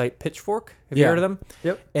the site Pitchfork. Have you heard of them?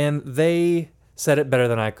 Yep. And they said it better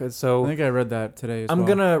than I could. So I think I read that today. I'm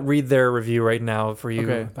gonna read their review right now for you.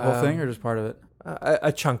 Okay, the whole thing or just part of it?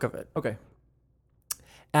 A chunk of it. Okay.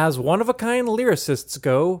 As one-of-a-kind lyricists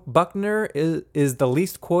go, Buckner is the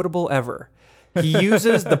least quotable ever. He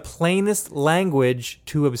uses the plainest language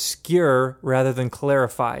to obscure rather than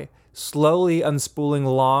clarify, slowly unspooling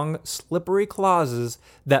long, slippery clauses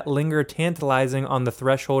that linger tantalizing on the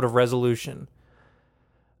threshold of resolution.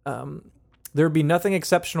 There would be nothing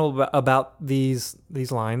exceptional about these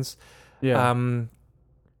lines. Yeah.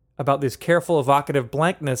 About this careful, evocative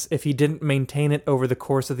blankness if he didn't maintain it over the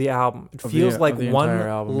course of the album. It feels like the one entire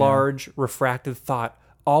album, large, refracted thought,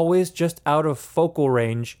 always just out of focal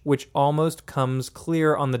range, which almost comes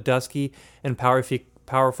clear on the dusky and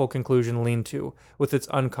powerful conclusion lean to, with its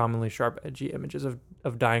uncommonly sharp, edgy images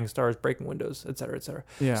of dying stars breaking windows, etc., etc.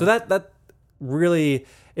 Yeah. So that really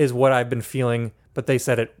is what I've been feeling, but they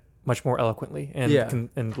said it much more eloquently and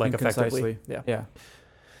effectively. Concisely. Yeah. Yeah.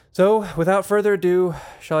 So, without further ado,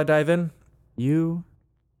 shall I dive in? You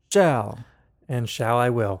shall. And shall I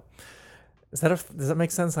will. Does that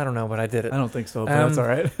make sense? I don't know, but I did it. I don't think so, but that's all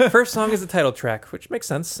right. First song is the title track, which makes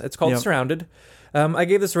sense. It's called Yep. Surrounded. I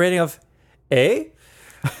gave this a rating of A,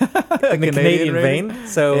 in the Canadian rating? vein.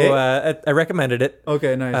 So I recommended it.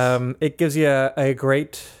 Okay, nice. It gives you a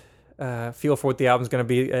great feel for what the album's going to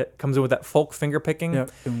be. It comes in with that folk finger picking.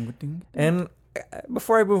 Yep. And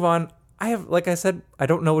before I move on, I have, like I said, I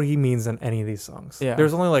don't know what he means in any of these songs. Yeah.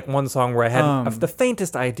 There's only like one song where I had the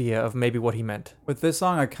faintest idea of maybe what he meant. With this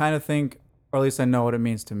song, I kind of think, or at least I know what it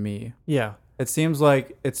means to me. Yeah. It seems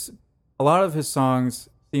like a lot of his songs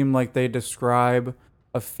seem like they describe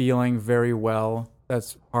a feeling very well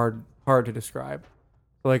that's hard to describe.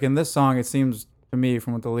 So like in this song, it seems to me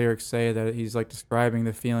from what the lyrics say that he's like describing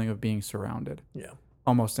the feeling of being surrounded. Yeah.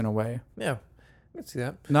 Almost in a way. Yeah. I can see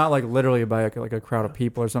that. Not like literally by like a crowd of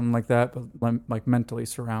people or something like that, but like mentally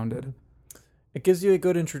surrounded. It gives you a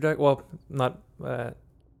good introduction. Well, not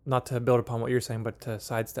to build upon what you're saying, but to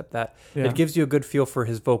sidestep that. Yeah. It gives you a good feel for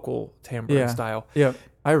his vocal timbre and style. Yeah.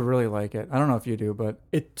 I really like it. I don't know if you do, but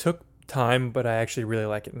It took time, but I actually really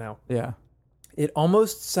like it now. yeah. It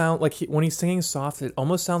almost sounds like when he's singing soft, it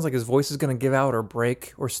almost sounds like his voice is going to give out or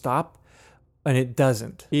break or stop, and it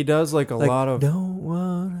doesn't. He does like a lot of don't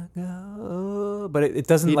wanna go, but it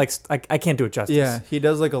doesn't I can't do it justice. yeah. He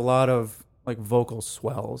does like a lot of like vocal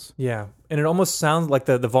swells. Yeah, and it almost sounds like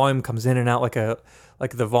the volume comes in and out like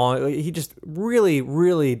the volume. He just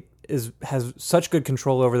really has such good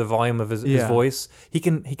control over the volume of his voice. He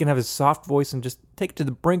can have his soft voice and just take it to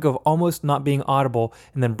the brink of almost not being audible,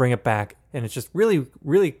 and then bring it back, and it's just really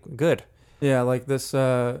good. Yeah, like this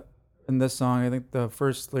in this song, I think the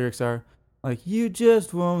first lyrics are like, "You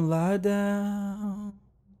just won't lie down,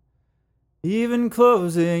 even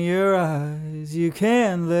closing your eyes, you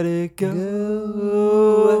can't let it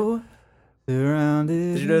go.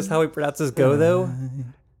 Surrounded." Did you notice how he pronounces "go" though?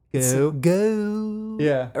 Go.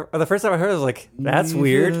 Yeah. The first time I heard it, I was like, "That's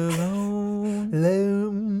weird."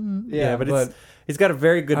 Yeah, but he's got a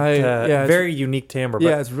very good, very unique timbre. But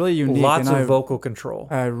yeah, it's really unique. Lots of vocal control.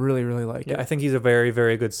 I really, really like it. Yeah, I think he's a very,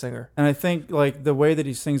 very good singer. And I think like the way that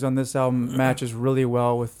he sings on this album matches really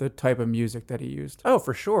well with the type of music that he used. Oh,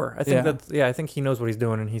 for sure. I think I think he knows what he's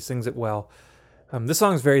doing and he sings it well. This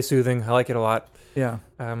song is very soothing. I like it a lot. Yeah.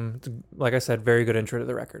 It's, like I said, very good intro to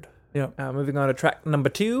the record. Yeah. Moving on to track number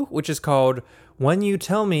 2, which is called "When You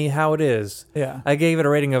Tell Me How It Is." Yeah. I gave it a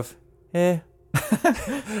rating of I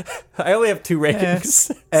only have 2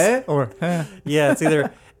 ratings. Or Yeah, it's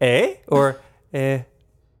either or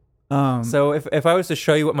So if I was to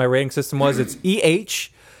show you what my rating system was, it's EH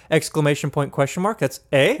exclamation point question mark. That's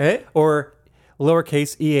or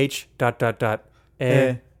lowercase EH ...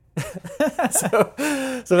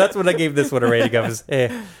 So that's what I gave this one a rating of is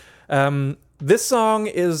this song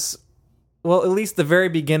is, well, at least the very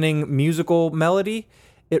beginning musical melody,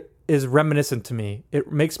 it is reminiscent to me.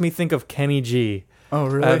 It makes me think of Kenny G. Oh,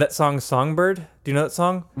 really? That song Songbird. Do you know that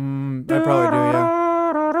song? I probably do, yeah.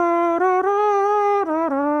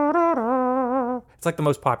 It's like the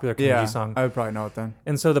most popular Kenny G song. I would probably know it then.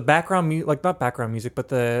 And so the background not background music, but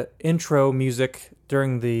the intro music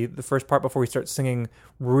during the first part before we start singing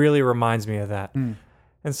really reminds me of that.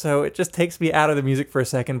 And so it just takes me out of the music for a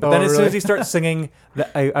second. But then as soon as he starts singing,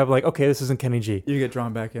 I'm like, okay, this isn't Kenny G. You get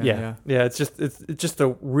drawn back in. Yeah. It's just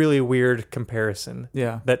a really weird comparison.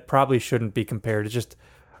 Yeah. That probably shouldn't be compared. It's just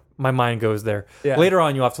my mind goes there. Yeah. Later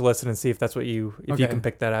on, you'll have to listen and see if that's what you can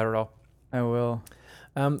pick that out at all. I will.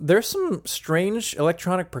 There's some strange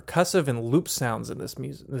electronic percussive and loop sounds in this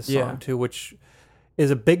song too, which is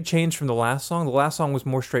a big change from the last song. The last song was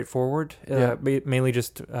more straightforward, mainly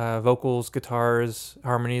just vocals, guitars,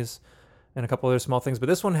 harmonies, and a couple other small things. But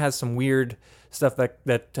this one has some weird stuff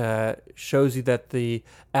that shows you that the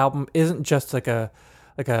album isn't just like a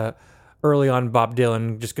early on Bob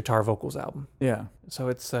Dylan just guitar vocals album. Yeah. So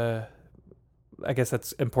it's I guess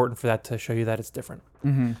that's important for that to show you that it's different.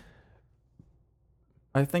 Mm-hmm.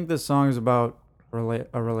 I think this song is about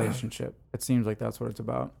a relationship. It seems like that's what it's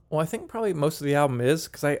about. Well, I think probably most of the album is,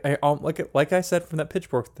 because I like I said from that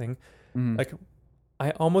Pitchfork thing, like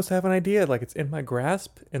I almost have an idea, like it's in my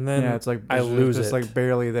grasp, and then it's like I lose it. It's like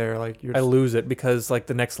barely there. Like I lose it because like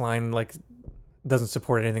the next line like doesn't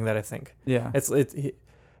support anything that I think. Yeah, it's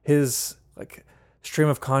his like stream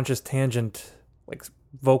of conscious tangent like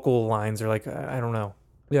vocal lines are like I don't know.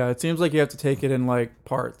 Yeah, it seems like you have to take it in like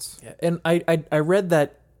parts. Yeah, and I read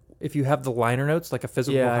that if you have the liner notes, like a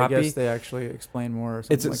physical copy, I guess they actually explain more. Or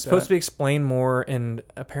something it's supposed to be explained more, and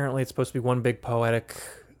apparently it's supposed to be one big poetic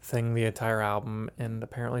thing the entire album, and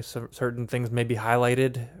apparently certain things may be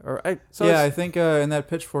highlighted. I think in that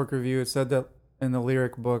Pitchfork review it said that in the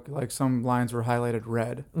lyric book, like some lines were highlighted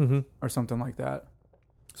red or something like that.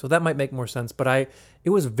 So that might make more sense. But it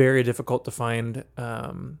was very difficult to find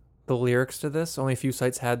the lyrics to this. Only a few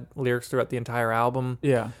sites had lyrics throughout the entire album.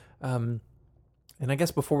 Yeah. And I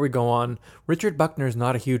guess before we go on, Richard Buckner is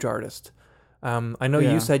not a huge artist. I know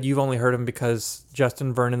you said you've only heard him because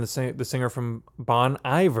Justin Vernon, the singer from Bon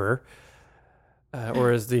Iver,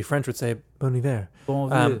 or as the French would say, bon hiver. Bon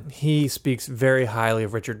hiver. He speaks very highly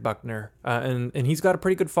of Richard Buckner, and he's got a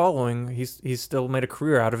pretty good following. He's still made a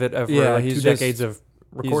career out of it over like 2 decades of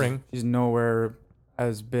recording. He's nowhere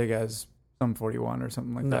as big as Sum 41 or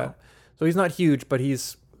something like that. So he's not huge, but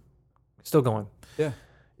he's still going. Yeah.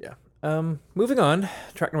 Moving on,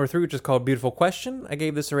 track number 3, which is called Beautiful Question. I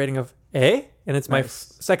gave this a rating of A, and it's my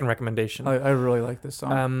second recommendation. I really like this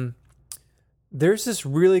song. There's this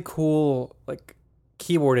really cool like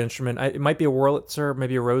keyboard instrument. It might be a Wurlitzer,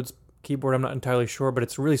 maybe a Rhodes keyboard. I'm not entirely sure, but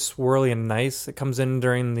it's really swirly and nice. It comes in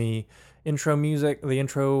during the intro music and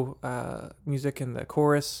the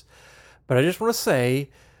chorus. But I just want to say,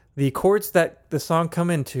 the chords that the song come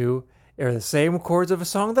into are the same chords of a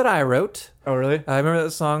song that I wrote. Oh, really? I remember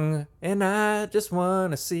that song, and I just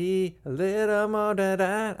want to see a little more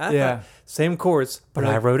da-da. Yeah. Same chords, but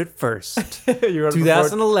I wrote it first. You wrote it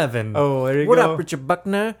 2011. Oh, there you what go. What up, Richard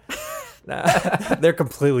Buckner? They're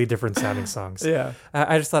completely different sounding songs. Yeah.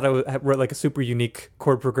 I just thought I wrote like a super unique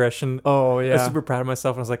chord progression. Oh, I yeah. was super proud of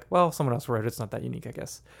myself, and I was like, well, someone else wrote it. It's not that unique, I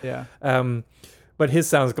guess. Yeah. But his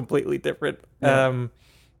sounds completely different. Yeah.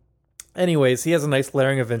 Anyways, he has a nice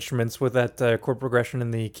layering of instruments with that chord progression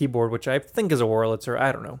in the keyboard, which I think is a Wurlitzer.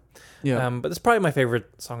 I don't know. Yeah. But it's probably my favorite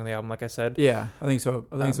song on the album, like I said. Yeah, I think so.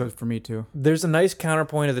 I think so for me too. There's a nice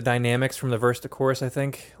counterpoint of the dynamics from the verse to chorus, I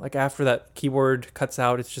think. Like after that keyboard cuts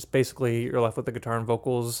out, it's just basically you're left with the guitar and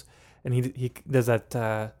vocals. And he does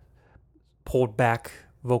that pulled back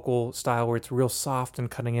vocal style where it's real soft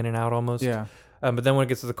and cutting in and out almost. Yeah. But then when it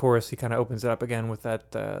gets to the chorus, he kind of opens it up again with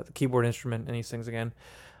that the keyboard instrument, and he sings again.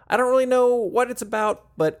 I don't really know what it's about,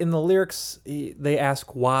 but in the lyrics, they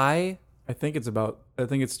ask why. I think it's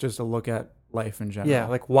just a look at life in general. Yeah,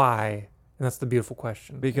 like why? And that's the beautiful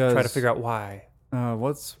question. Because try to figure out why.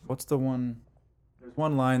 What's the one? There's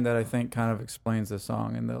one line that I think kind of explains the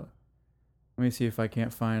song, and let me see if I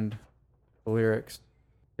can't find the lyrics.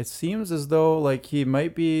 It seems as though like he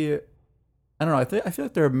might be. I don't know. I feel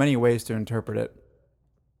like there are many ways to interpret it,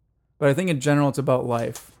 but I think in general it's about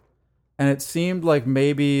life. And it seemed like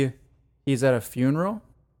maybe he's at a funeral.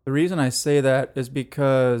 The reason I say that is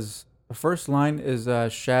because the first line is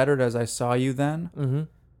shattered as I saw you then.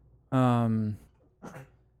 Mm-hmm.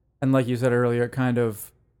 And like you said earlier, it kind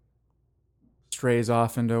of strays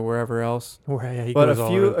off into wherever else. He But goes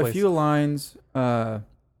all over the a place. few lines, I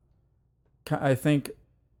think,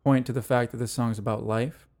 point to the fact that this song's about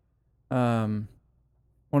life. One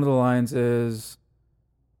of the lines is,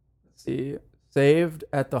 let's see, saved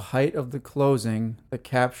at the height of the closing, the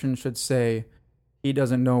caption should say, he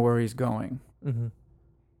doesn't know where he's going. Mm-hmm.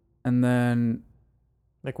 And then,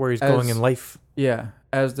 Like where he's going in life. yeah,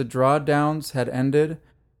 as the drawdowns had ended,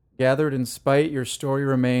 gathered in spite, your story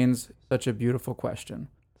remains such a beautiful question.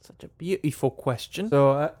 Such a beautiful question.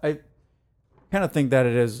 So I kind of think that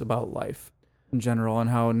it is about life in general and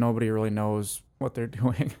how nobody really knows what they're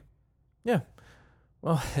doing. Yeah.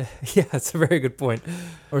 Well, yeah, that's a very good point.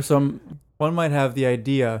 Or one might have the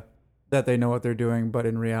idea that they know what they're doing, but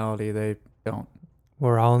in reality they don't.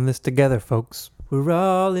 We're all in this together, folks. We're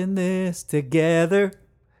all in this together.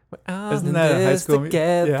 Isn't that a High School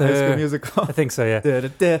together? Yeah, High School Musical. I think so, yeah.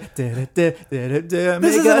 This This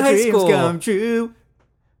is in high dreams school. come true.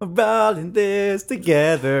 We're all in this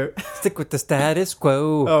together. Stick with the status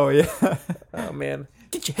quo. Oh yeah. Oh, man.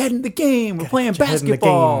 Get your head in the game. We're playing Get your head in the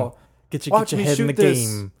basketball. game. Get Watch your me head in shoot the this.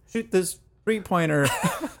 game. Shoot this 3-pointer.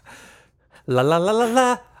 La la la la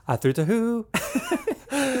la. I threw to who?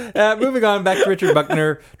 Moving on back to Richard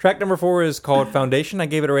Buckner. Track number 4 is called Foundation. I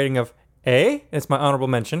gave it a rating of A. It's my honorable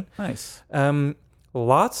mention. Nice.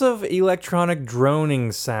 Lots of electronic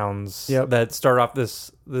droning sounds that start off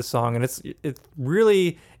this song, and it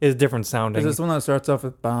really is different sounding. Is this one that starts off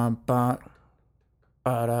with bum bum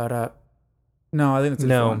ba da da? No, I think it's a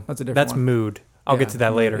different one. That's a different that's one. Mood. I'll get to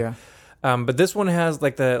that later. Yeah. But this one has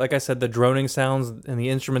like I said, the droning sounds, and the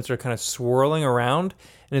instruments are kind of swirling around,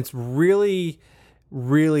 and it's really,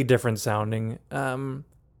 really different sounding. And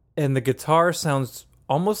the guitar sounds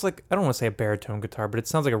almost like, I don't want to say a baritone guitar, but it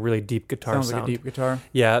sounds like a really deep guitar Sounds sound. like a deep guitar.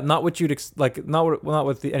 Yeah, not what you'd not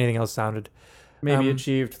what anything else sounded. Maybe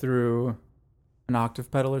achieved through an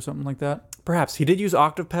octave pedal or something like that. Perhaps he did use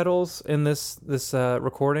octave pedals in this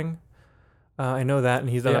recording. I know that, and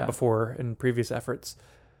he's done that before in previous efforts.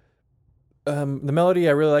 The melody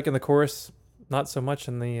I really like in the chorus, not so much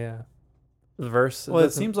in the verse. Well,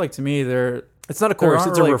 it seems like to me it's not a chorus;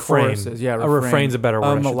 it's a refrain. Choruses. Yeah, a refrain's a better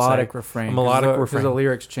word. A melodic refrain. A melodic refrain. Because the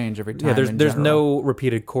lyrics change every time. Yeah, there's no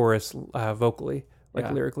repeated chorus vocally,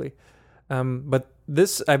 lyrically. But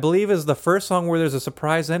this, I believe, is the first song where there's a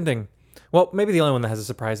surprise ending. Well, maybe the only one that has a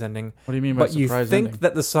surprise ending. What do you mean by surprise ending? But you think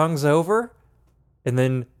that the song's over, and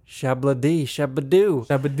then shabla-dee, shabba-doo.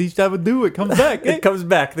 Shabba-dee-shabba-doo, it comes back. It comes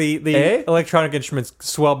back. The Eh? electronic instruments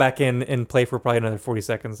swell back in and play for probably another 40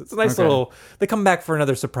 seconds. It's a nice Okay. little... They come back for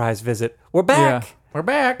another surprise visit. We're back. Yeah. We're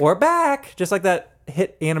back. We're back. Just like that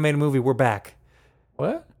hit animated movie, We're Back.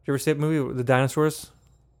 What? Did you ever see that movie with the dinosaurs?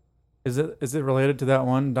 Is it related to that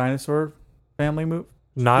one dinosaur family movie?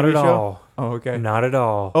 Not TV at show? all. Oh, okay. Not at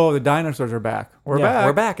all. Oh, the dinosaurs are back. We're back.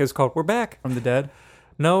 We're back. It's called We're Back. From the dead.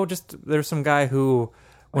 No, just there's some guy who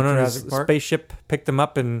went on his Jurassic Park? spaceship, picked them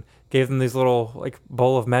up, and gave them these little like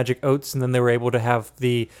bowl of magic oats, and then they were able to have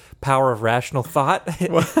the power of rational thought.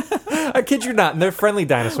 I kid you not, and they're friendly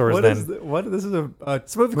dinosaurs. What then is what? This is a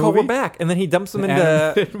it's a movie called We're Back, and then he dumps them An into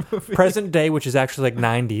animated movie. present day, which is actually like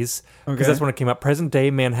 90s, because Okay. that's when it came out. Present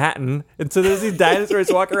day Manhattan, and so there's these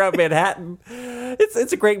dinosaurs walking around Manhattan.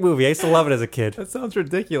 It's a great movie. I used to love it as a kid. That sounds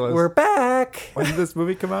ridiculous. We're back. When did this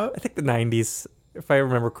movie come out? I think the 90s, if I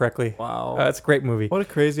remember correctly. Wow. It's a great movie. What a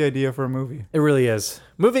crazy idea for a movie. It really is.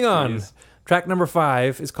 Moving on. Jeez. Track number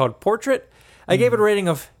 5 is called Portrait. I gave it a rating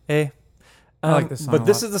of A. I like this song But a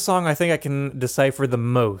this lot. is the song I think I can decipher the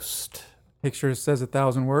most. Picture says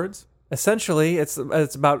 1,000 words. Essentially, it's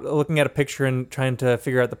about looking at a picture and trying to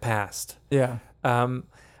figure out the past. Yeah.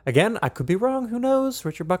 Again, I could be wrong. Who knows?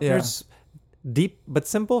 Richard Buckner's deep but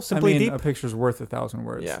simple, simply deep. a picture's worth 1,000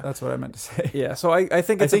 words. Yeah. That's what I meant to say. Yeah, so I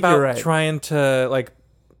think it's think about you're right. trying to like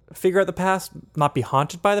figure out the past, not be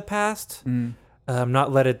haunted by the past,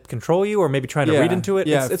 not let it control you, or maybe trying to read into it.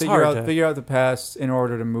 Yeah, it's figure hard out to figure out the past in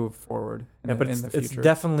order to move forward Yeah, but in the it's future.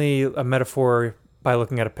 definitely a metaphor by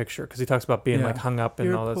looking at a picture, because he talks about being Yeah. like hung up and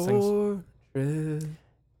Your all those things. portrait.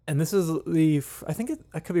 And this is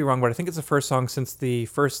I could be wrong, but I think it's the first song since the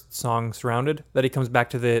first song, Surrounded, that he comes back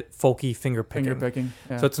to the folky finger picking. Finger picking.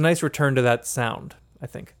 Yeah. So it's a nice return to that sound, I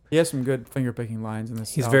think. he has some good finger picking lines in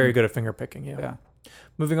this. He's album. very good at finger picking, yeah. Yeah.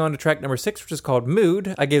 Moving on to track number 6, which is called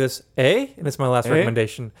Mood. I gave this A, and it's my last A?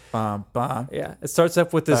 recommendation. Bum, bum, Yeah, it starts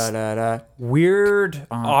off with this da-da-da. weird,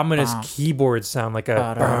 Bum, ominous bum. keyboard sound, like a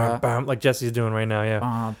Ba-da-da. bum, like Jesse's doing right now, yeah.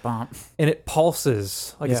 Bum, bum. And it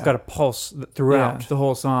pulses, like it's Yeah. got a pulse throughout. Yeah, the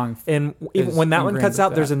whole song. And even is when that one ingrained cuts with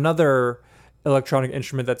out, there's that. another electronic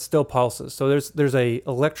instrument that still pulses. So there's a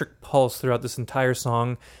electric pulse throughout this entire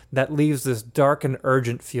song that leaves this dark and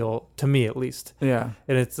urgent feel, to me at least. Yeah.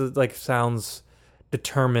 And it's like sounds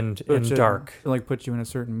determined and Which, dark. to, like put you in a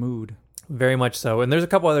certain mood. Very much so. And there's a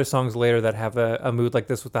couple other songs later that have a mood like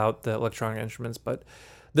this without the electronic instruments, but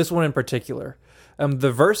this one in particular.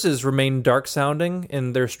 The verses remain dark sounding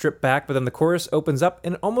and they're stripped back, but then the chorus opens up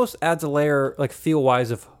and almost adds a layer, like feel wise,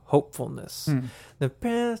 of hopefulness. The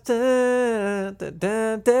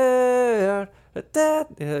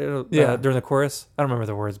during the chorus, I don't remember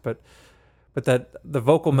the words, but that the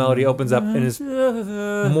vocal melody opens up and is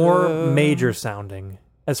more major sounding,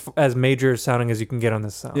 as major sounding as you can get on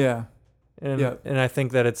this song. Yeah. And I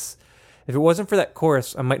think that if it wasn't for that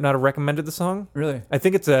chorus, I might not have recommended the song. Really? I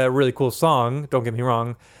think it's a really cool song, don't get me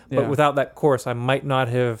wrong, but Yeah. without that chorus, I might not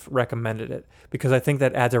have recommended it, because I think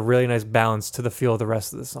that adds a really nice balance to the feel of the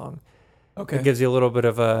rest of the song. Okay. It gives you a little bit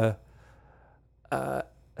of a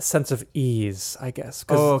sense of ease, I guess.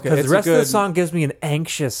 Oh, okay. Because It's the a rest of the good- song gives me an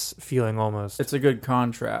anxious feeling almost. It's a good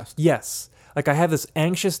contrast. Yes. Like I have this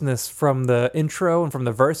anxiousness from the intro and from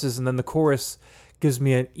the verses, and then the chorus gives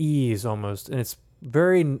me an ease almost. And it's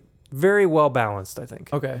very, very well balanced, I think.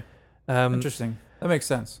 Okay. Interesting. That makes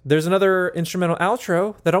sense. There's another instrumental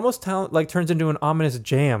outro that almost turns into an ominous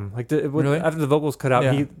jam. Like Really? after the vocals cut out,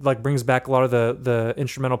 Yeah. he like brings back a lot of the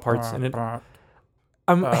instrumental parts, and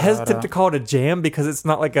I'm hesitant to call it a jam because it's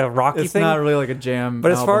not like a rocky It's thing. not really like a jam.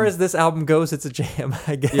 But as far album. as this album goes, it's a jam,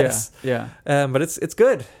 I guess. Yeah. But it's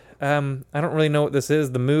good. I don't really know what this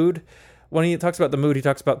is. The mood. When he talks about the mood, he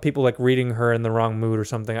talks about people like reading her in the wrong mood or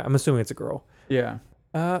something. I'm assuming it's a girl. Yeah.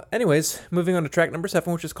 Anyways, moving on to track number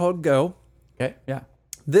 7, which is called Go. Okay. Yeah.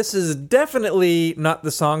 This is definitely not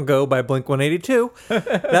the song Go by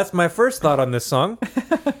Blink-182. That's my first thought on this song.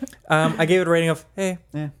 I gave it a rating of, hey.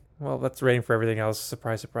 Yeah. Well, that's a rating for everything else.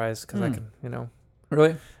 Surprise, surprise. Because I can,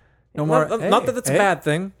 Really? No more. Not that that's a bad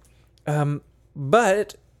thing.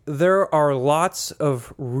 But there are lots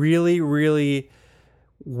of really, really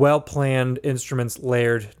well-planned instruments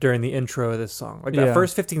layered during the intro of this song. Like that Yeah.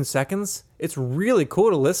 first 15 seconds, it's really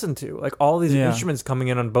cool to listen to. Like all these Yeah. instruments coming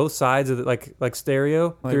in on both sides of the, like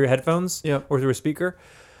stereo through your headphones Yep. or through a speaker.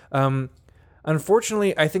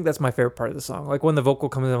 Unfortunately, I think that's my favorite part of the song. Like when the vocal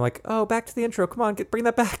comes in, I'm like, oh, back to the intro. Come on, bring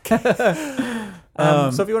that back.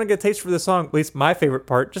 So if you want to get a taste for the song, at least my favorite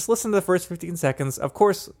part, just listen to the first 15 seconds. Of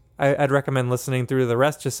course, I'd recommend listening through the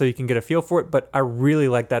rest just so you can get a feel for it. But I really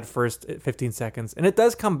like that first 15 seconds. And it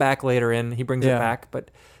does come back later in. He brings it Yeah. back,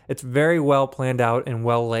 but It's very well planned out and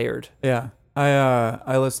well layered. Yeah.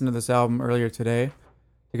 I listened to this album earlier today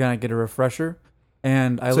to kind of get a refresher,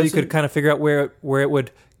 and you could kind of figure out where it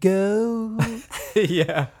would go.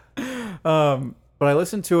 Yeah. But I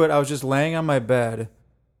listened to it. I was just laying on my bed,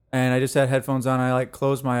 and I just had headphones on. I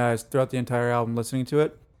closed my eyes throughout the entire album listening to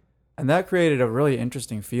it, and that created a really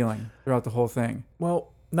interesting feeling throughout the whole thing.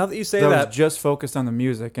 Well, now that you say I that, was just focused on the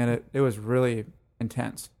music, and it was really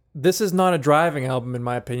intense. this is not a driving album, in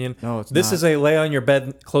my opinion. No, it's This not. is a lay on your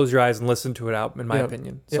bed, close your eyes, and listen to it album, in my Yep.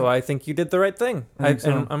 opinion. Yep. So I think you did the right thing. I think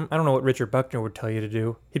so. I don't know what Richard Buckner would tell you to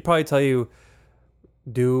do. He'd probably tell you,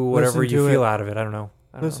 do whatever Listen you to feel it. out of it. I don't know.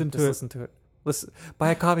 Listen Just to it. listen to it. Listen, buy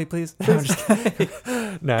a copy, please. No, I'm just kidding.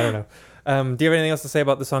 No, I don't know. Do you have anything else to say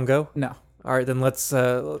about the song Go? No. All right, then let's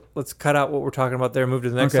cut out what we're talking about there and move to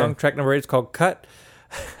the next Okay. song. Track number 8 is called Cut.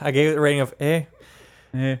 I gave it a rating of A.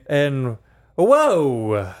 Eh. And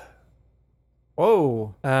whoa.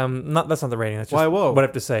 Whoa. That's not the rating. That's just Why whoa? what I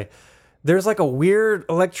have to say. There's like a weird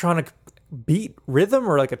electronic beat rhythm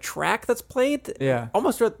or like a track that's played Yeah.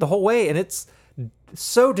 almost throughout the whole way, and it's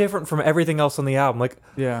so different from everything else on the album. Like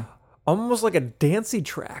Yeah. almost like a dancey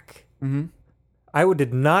track. Mm-hmm. I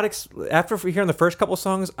did not after hearing the first couple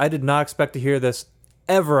songs, I did not expect to hear this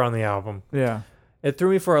ever on the album. Yeah. It threw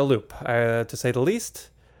me for a loop, to say the least.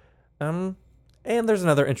 And there's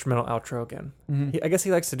another instrumental outro again. Mm-hmm. I guess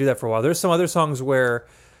he likes to do that for a while. There's some other songs where,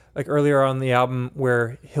 like earlier on the album,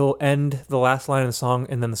 where he'll end the last line of the song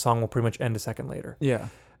and then the song will pretty much end a second later. Yeah.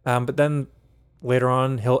 But then later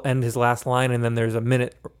on, he'll end his last line and then there's a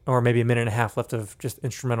minute or maybe a minute and a half left of just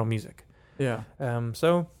instrumental music. Yeah.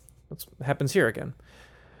 So that's what happens here again.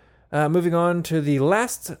 Moving on to the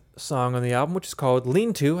last song on the album, which is called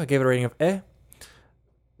Lean To. I gave it a rating of Eh.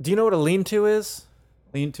 Do you know what a lean-to is?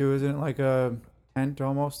 Lean to, isn't it like a tent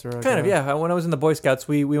almost? Or like Kind of, yeah. When I was in the Boy Scouts,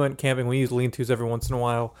 we went camping. We used lean-tos every once in a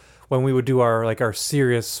while when we would do our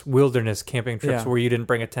serious wilderness camping trips Yeah. where you didn't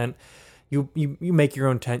bring a tent. You make your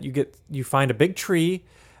own tent. You find a big tree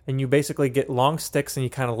and you basically get long sticks and you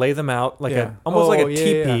kind of lay them out like Yeah. almost like a Yeah,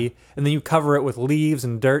 teepee, yeah. and then you cover it with leaves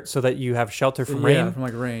and dirt so that you have shelter from rain. Yeah, from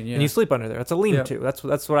like rain, yeah. And you sleep under there. That's a lean-to. That's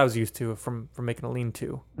what I was used to from making a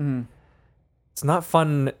lean-to. Mhm. It's not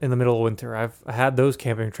fun in the middle of winter. I had those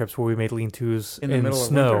camping trips where we made lean-tos In the middle of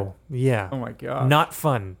snow. winter? Yeah. Oh my god. Not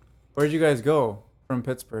fun. Where'd you guys go from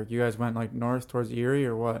Pittsburgh? You guys went like north towards Erie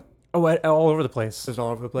or what? Oh, all over the place. Just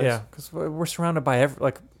all over the place? Yeah, because we're surrounded by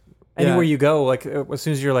anywhere you go. Like as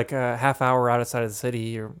soon as you're like a half hour outside of the city,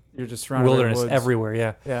 you're You're just surrounded by wilderness woods. everywhere.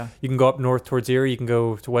 Yeah, Yeah. you can go up north towards Erie. You can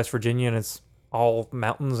go to West Virginia, and it's all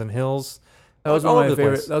mountains and hills. That was All one of over my the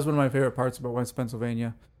favorite. place. That was one of my favorite parts about West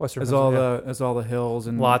Pennsylvania. Western Is all Pennsylvania. the hills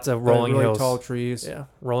and Lots of the rolling really hills. tall trees. Yeah,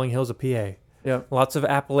 rolling hills of PA. Yep. Lots of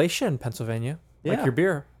Appalachian, Pennsylvania, like Yeah. your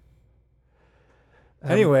beer.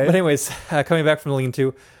 Anyway. But anyways, coming back from the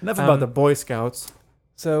lean-to. Enough about Um, the Boy Scouts.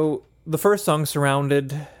 So the first song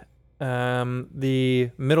surrounded the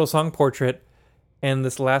middle song Portrait, and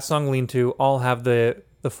this last song Lean To all have the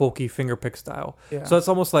folky fingerpick style. Yeah. So it's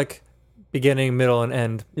almost like beginning, middle, and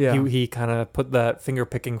end. Yeah. He kind of put that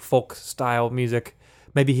fingerpicking folk style music.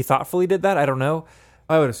 Maybe he thoughtfully did that. I don't know.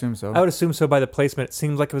 I would assume so. I would assume so by the placement. It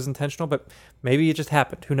seems like it was intentional, but maybe it just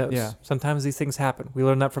happened. Who knows? Yeah. Sometimes these things happen. We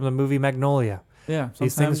learned that from the movie Magnolia. Yeah.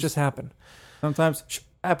 These things just happen. sometimes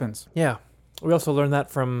happens. Yeah. We also learned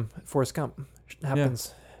that from Forrest Gump. It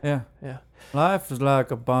happens. Yeah. Yeah. Life is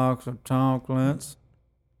like a box of chocolates.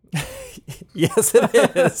 Yes, it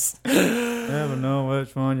is. Never know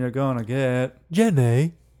which one you're gonna get.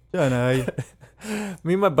 Jenny. Jenny.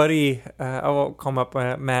 Me and my buddy, I won't call him up,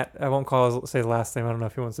 Matt. I won't say the last name. I don't know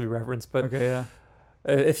if he wants to be referenced, but Okay. Yeah.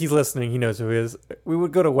 if he's listening, he knows who he is. We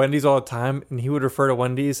would go to Wendy's all the time, and he would refer to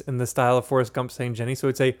Wendy's in the style of Forrest Gump saying Jenny. So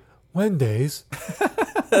he'd say, Wendy's.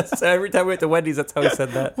 So every time we went to Wendy's, that's how he said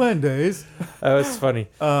that. Wendy's. That was funny.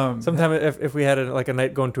 Um. Sometimes if we had a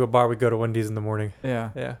night going to a bar, we'd go to Wendy's in the morning. Yeah.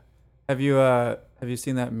 Yeah. Have you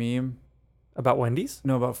seen that meme? About Wendy's?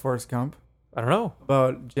 No, about Forrest Gump. I don't know.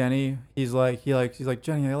 About Jenny. She's like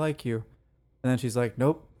Jenny, I like you, and then she's like,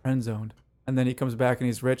 nope, friend zoned. And then he comes back and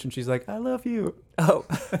he's rich, and she's like, I love you. Oh,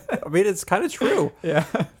 I mean, it's kind of true. Yeah.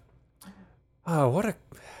 Oh,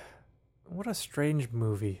 what a strange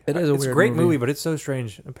movie. It is a It's weird a great movie. movie, but it's so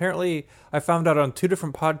strange. Apparently, I found out on 2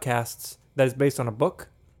 different podcasts that it's based on a book.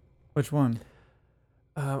 Which one?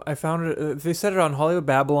 I found it. They said it on Hollywood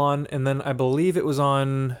Babylon, and then I believe it was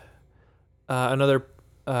on another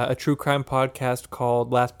a true crime podcast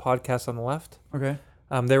called Last Podcast on the Left. Okay.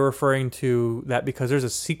 They're referring to that because there's a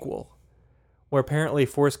sequel where apparently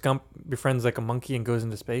Forrest Gump befriends like a monkey and goes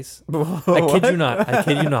into space. I kid you not. I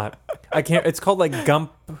kid you not. I can't. It's called like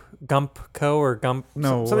Gump Gump Co. or Gump.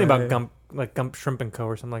 No something way. about Gump, like Gump Shrimp and Co.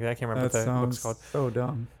 or something like that. I can't remember That what the book's sounds called. so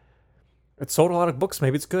dumb. It sold a lot of books.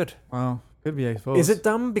 Maybe it's good. Well, could be, I suppose. Is it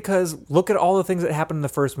dumb? Because look at all the things that happened in the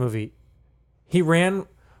first movie. He ran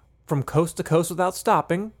from coast to coast without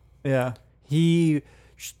stopping. Yeah. He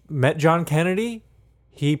met John Kennedy.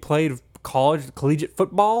 He played collegiate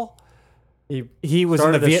football. He was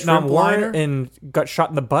in the started a Vietnam shrimp War liner? and got shot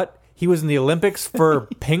in the butt. He was in the Olympics for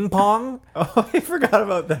ping pong. Oh, I forgot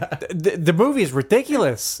about that. The movie is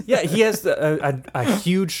ridiculous. Yeah, he has a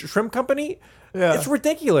huge shrimp company. Yeah. It's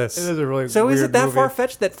ridiculous. It is a really So is weird it that movie.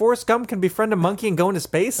 far-fetched that Forrest Gump can befriend a monkey and go into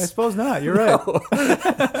space? I suppose not. You're right.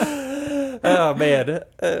 Oh, man.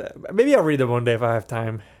 Maybe I'll read them one day if I have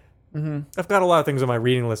time. Mm-hmm. I've got a lot of things on my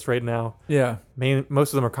reading list right now. Yeah.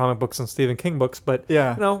 Most of them are comic books and Stephen King books, but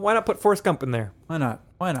Yeah. why not put Forrest Gump in there? Why not?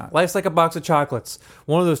 Why not? Life's like a box of chocolates.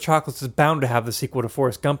 One of those chocolates is bound to have the sequel to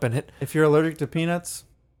Forrest Gump in it. If you're allergic to peanuts,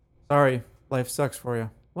 sorry, life sucks for you.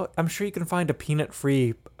 Well, I'm sure you can find a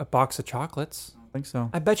peanut-free box of chocolates. I think so.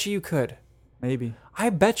 I bet you could. Maybe. I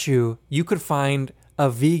bet you could find a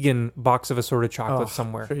vegan box of assorted chocolate Oh,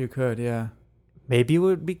 somewhere. Sure you could, yeah. Maybe it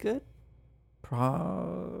would be good.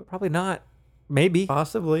 Probably not. Maybe.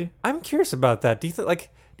 Possibly. I'm curious about that. Do you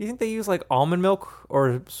think they use like almond milk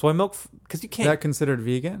or soy milk? Because you Is can't. that considered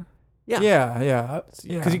vegan? Yeah. Yeah.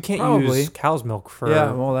 Because you can't probably. use cow's milk for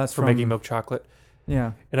that's for making milk chocolate.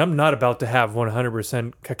 Yeah. And I'm not about to have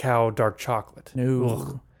 100% cacao dark chocolate. No.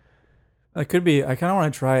 Ugh. It could be. I kind of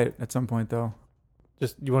want to try it at some point, though.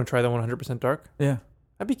 Just you want to try the 100% dark? Yeah.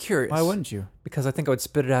 I'd be curious. Why wouldn't you? Because I think I would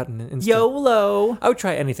spit it out in an instant. YOLO. I would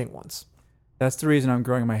try anything once. That's the reason I'm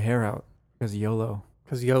growing my hair out. Because YOLO.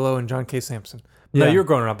 Because YOLO and John K. Sampson. Yeah. No, you were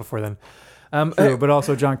growing it out before then. True, but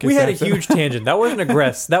also John K. We had a Sampson. huge tangent. That wasn't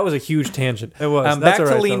aggressive. That was a huge tangent. It was. Back That's all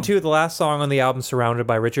to right, Lean though. To, the last song on the album, Surrounded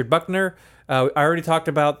by Richard Buckner. I already talked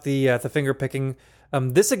about the finger picking.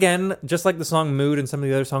 This again, just like the song Mood and some of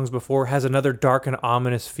the other songs before, has another dark and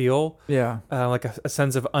ominous feel. Yeah. Like a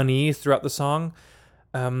sense of unease throughout the song.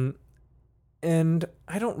 And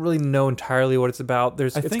I don't really know entirely what it's about.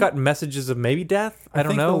 It's got messages of maybe death. I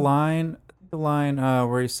don't know. The line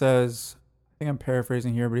where he says, I think I'm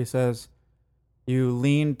paraphrasing here, but he says, "You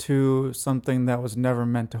lean to something that was never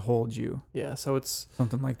meant to hold you." Yeah, so it's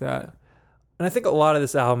Something like that. And I think a lot of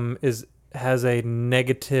this album has a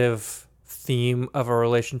negative theme of a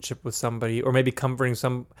relationship with somebody, or maybe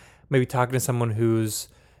maybe talking to someone who's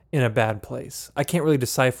in a bad place. I can't really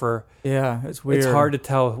decipher. Yeah, it's weird. It's hard to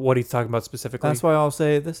tell what he's talking about specifically. That's why I'll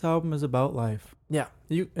say this album is about life. Yeah,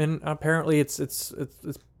 and apparently it's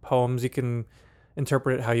poems. You can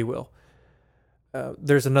interpret it how you will.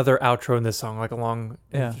 There's another outro in this song, like and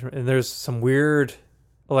there's some weird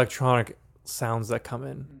electronic sounds that come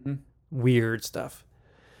in. Mm-hmm. Weird stuff.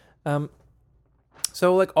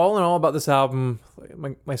 So like all in all about this album,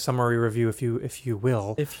 my summary review, if you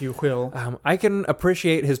will. If you will. I can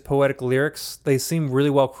appreciate his poetic lyrics. They seem really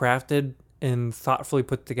well crafted and thoughtfully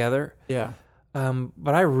put together. Yeah.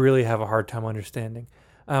 But I really have a hard time understanding.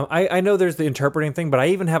 I know there's the interpreting thing, but I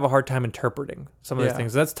even have a hard time interpreting some of those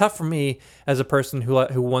things. That's tough for me as a person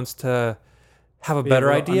who wants to have a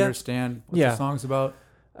better idea. Understand what the song's about.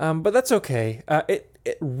 But that's okay.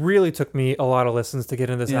 It really took me a lot of listens to get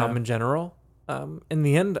into this album in general. In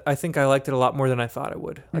the end, I think I liked it a lot more than I thought it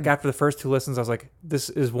would. Like after the first 2 listens, I was like, this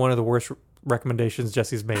is one of the worst recommendations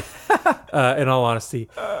Jesse's made, in all honesty.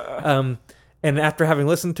 And after having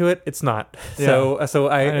listened to it, it's not. Yeah. So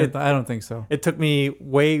I don't think so. It took me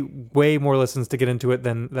way more listens to get into it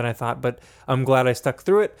than I thought, but I'm glad I stuck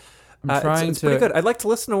through it. It's pretty good. I'd like to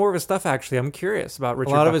listen to more of his stuff, actually. I'm curious about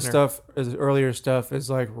Richard A lot Buckner. of his stuff, his earlier stuff, is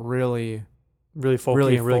like really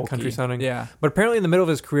folky and really country sounding. Yeah. But apparently in the middle of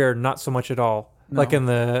his career, not so much at all. No. Like in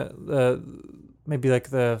the maybe like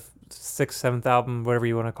the 6th, 7th album, whatever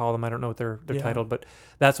you want to call them. I don't know what they're titled, but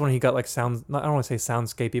that's when he got like sounds. I don't want to say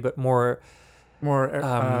soundscapey, but more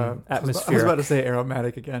atmospheric. I was about to say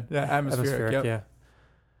aromatic again. Yeah, atmospheric. Yeah.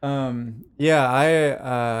 I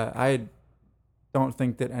don't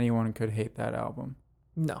think that anyone could hate that album.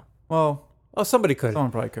 No. Well, somebody could.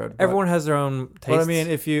 someone probably could. Everyone has their own taste. But I mean,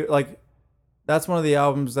 if you like, that's one of the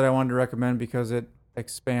albums that I wanted to recommend because it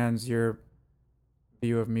expands your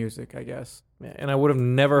view of music, I guess. Yeah, and I would have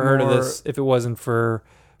never heard of this if it wasn't for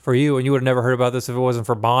you, and you would have never heard about this if it wasn't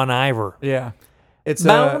for Bon Iver. Yeah. It's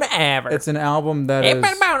Bon Iver. It's an album that is...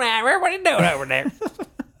 Bon Iver, what are you doing over there?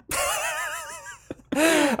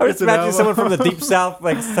 I was It's an imagining album. someone from the deep south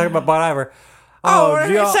like talking about Bon Iver. Oh, what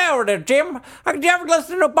did y'all- you say over there, Jim? Did you ever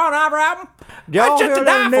listen to a Bon Iver album? Y'all That's just hear to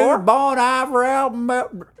that die new for. Bon Iver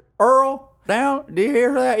album, Earl? Down? Do you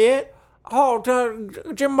hear that yet?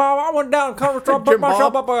 Jim Bob, I went down to the corner store, picked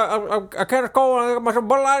myself up a can of coal, and I got myself a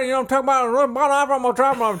Bud Light, you know what I'm talking about? And I'm going to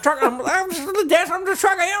try, I'm trucking, I'm just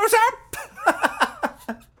trucking, you know what's up?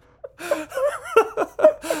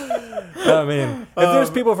 I mean, if there's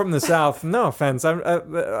people from the South, no offense. I'm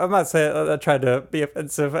not saying I tried to be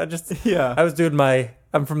offensive. I was doing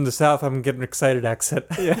I'm from the South. I'm getting excited accent.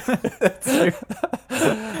 Yeah,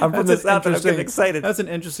 I'm from the South. I'm getting excited. That's an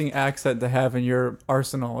interesting accent to have in your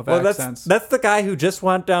arsenal of accents. That's the guy who just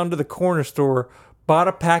went down to the corner store, bought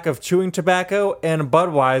a pack of chewing tobacco and a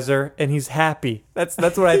Budweiser, and he's happy. That's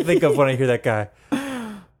what I think of when I hear that guy.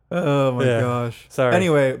 Oh my gosh. Sorry.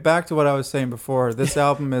 Anyway, back to what I was saying before. This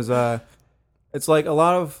album is it's like a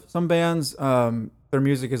lot of some bands, their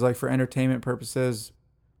music is like for entertainment purposes,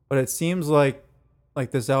 but it seems like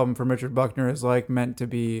this album from Richard Buckner is like meant to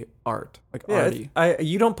be art, like arty.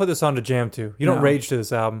 You don't put this on to jam to. You don't rage to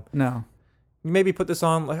this album. No. You maybe put this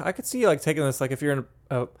on. Like I could see you like taking this, like if you're in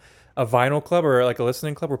a vinyl club or like a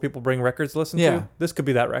listening club where people bring records to listen to. This could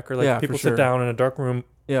be that record. Like people sit down in a dark room.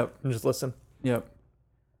 Yep. And just listen. Yep.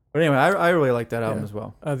 But anyway, I really like that album as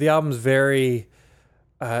well. The album's very,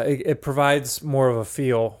 it provides more of a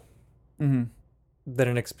feel than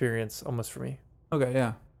an experience almost for me. Okay,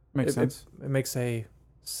 yeah. Makes sense. It makes a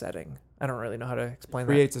setting. I don't really know how to explain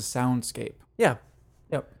that. It creates a soundscape. Yeah.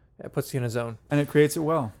 Yep. It puts you in a zone. And it creates it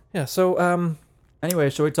well. Yeah, so... anyway,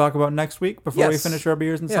 shall we talk about next week before we finish our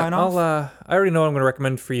beers and sign off? I already know what I'm going to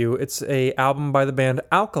recommend for you. It's a album by the band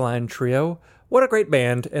Alkaline Trio. What a great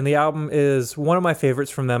band, and the album is one of my favorites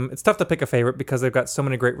from them. It's tough to pick a favorite because they've got so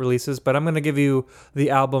many great releases, but I'm going to give you the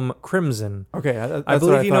album Crimson. Okay, I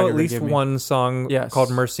believe you know at least one song called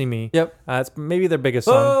Mercy Me. Yep. It's maybe their biggest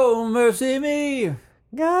song. Oh, mercy me!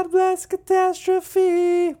 God bless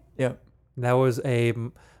catastrophe. Yep. That was a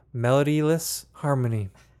melodyless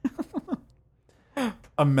harmony.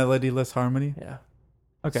 A melodyless harmony? Yeah.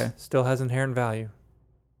 Okay. Still has inherent value.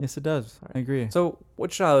 Yes, it does. I agree. So,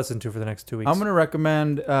 what should I listen to for the next 2 weeks? I'm going to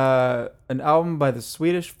recommend an album by the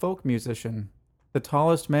Swedish folk musician, The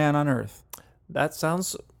Tallest Man on Earth. That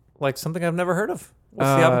sounds like something I've never heard of. What's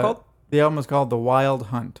the album called? The album is called The Wild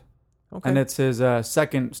Hunt. Okay. And it's his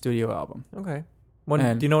second studio album. Okay.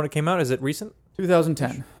 Do you know when it came out? Is it recent?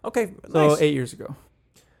 2010. Okay. So nice. 8 years ago.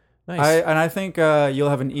 Nice. I think you'll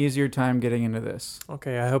have an easier time getting into this.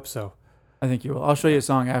 Okay, I hope so. I think you will. I'll show you a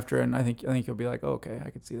song after, and I think you'll be like, oh, okay, I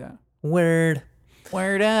can see that. Word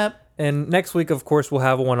up. And next week, of course, we'll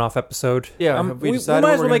have a one-off episode. Yeah, we might as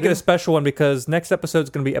well make it a special one because next episode is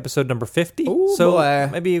going to be episode number 50. Ooh, so boy.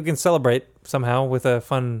 Maybe you can celebrate somehow with a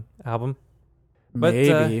fun album. But,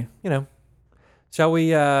 maybe. Shall we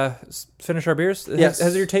finish our beers? Yes.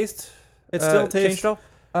 Has your taste it still tastes changed at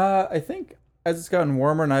all? I think as it's gotten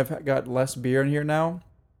warmer and I've got less beer in here now,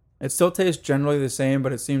 it still tastes generally the same,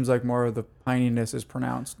 but it seems like more of the pininess is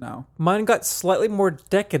pronounced now. Mine got slightly more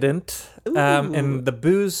decadent, and the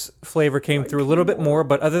booze flavor came through a little bit more,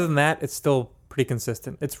 but other than that, it's still pretty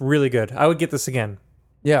consistent. It's really good. I would get this again.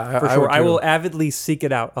 Yeah, for sure. I will avidly seek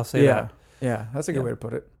it out. I'll say that. Yeah, that's a good way to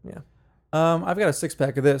put it. Yeah. I've got a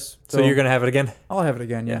 6-pack of this. So you're going to have it again? I'll have it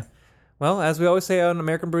again, yeah. Well, as we always say on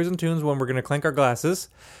American Brews and Tunes, when we're going to clank our glasses,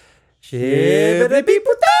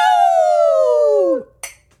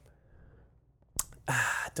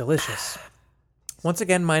 delicious. Once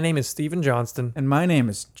again, my name is Stephen Johnston. And my name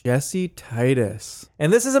is Jesse Titus.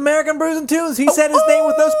 And this is American Brews and Tunes. He said his name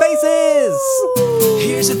with those spaces.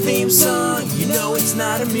 Here's a theme song. You know it's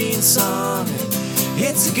not a mean song.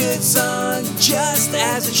 It's a good song, just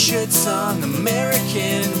as it should song.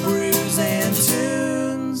 American Brews and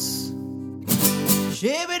Tunes.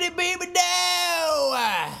 Shibbity-beeby-da.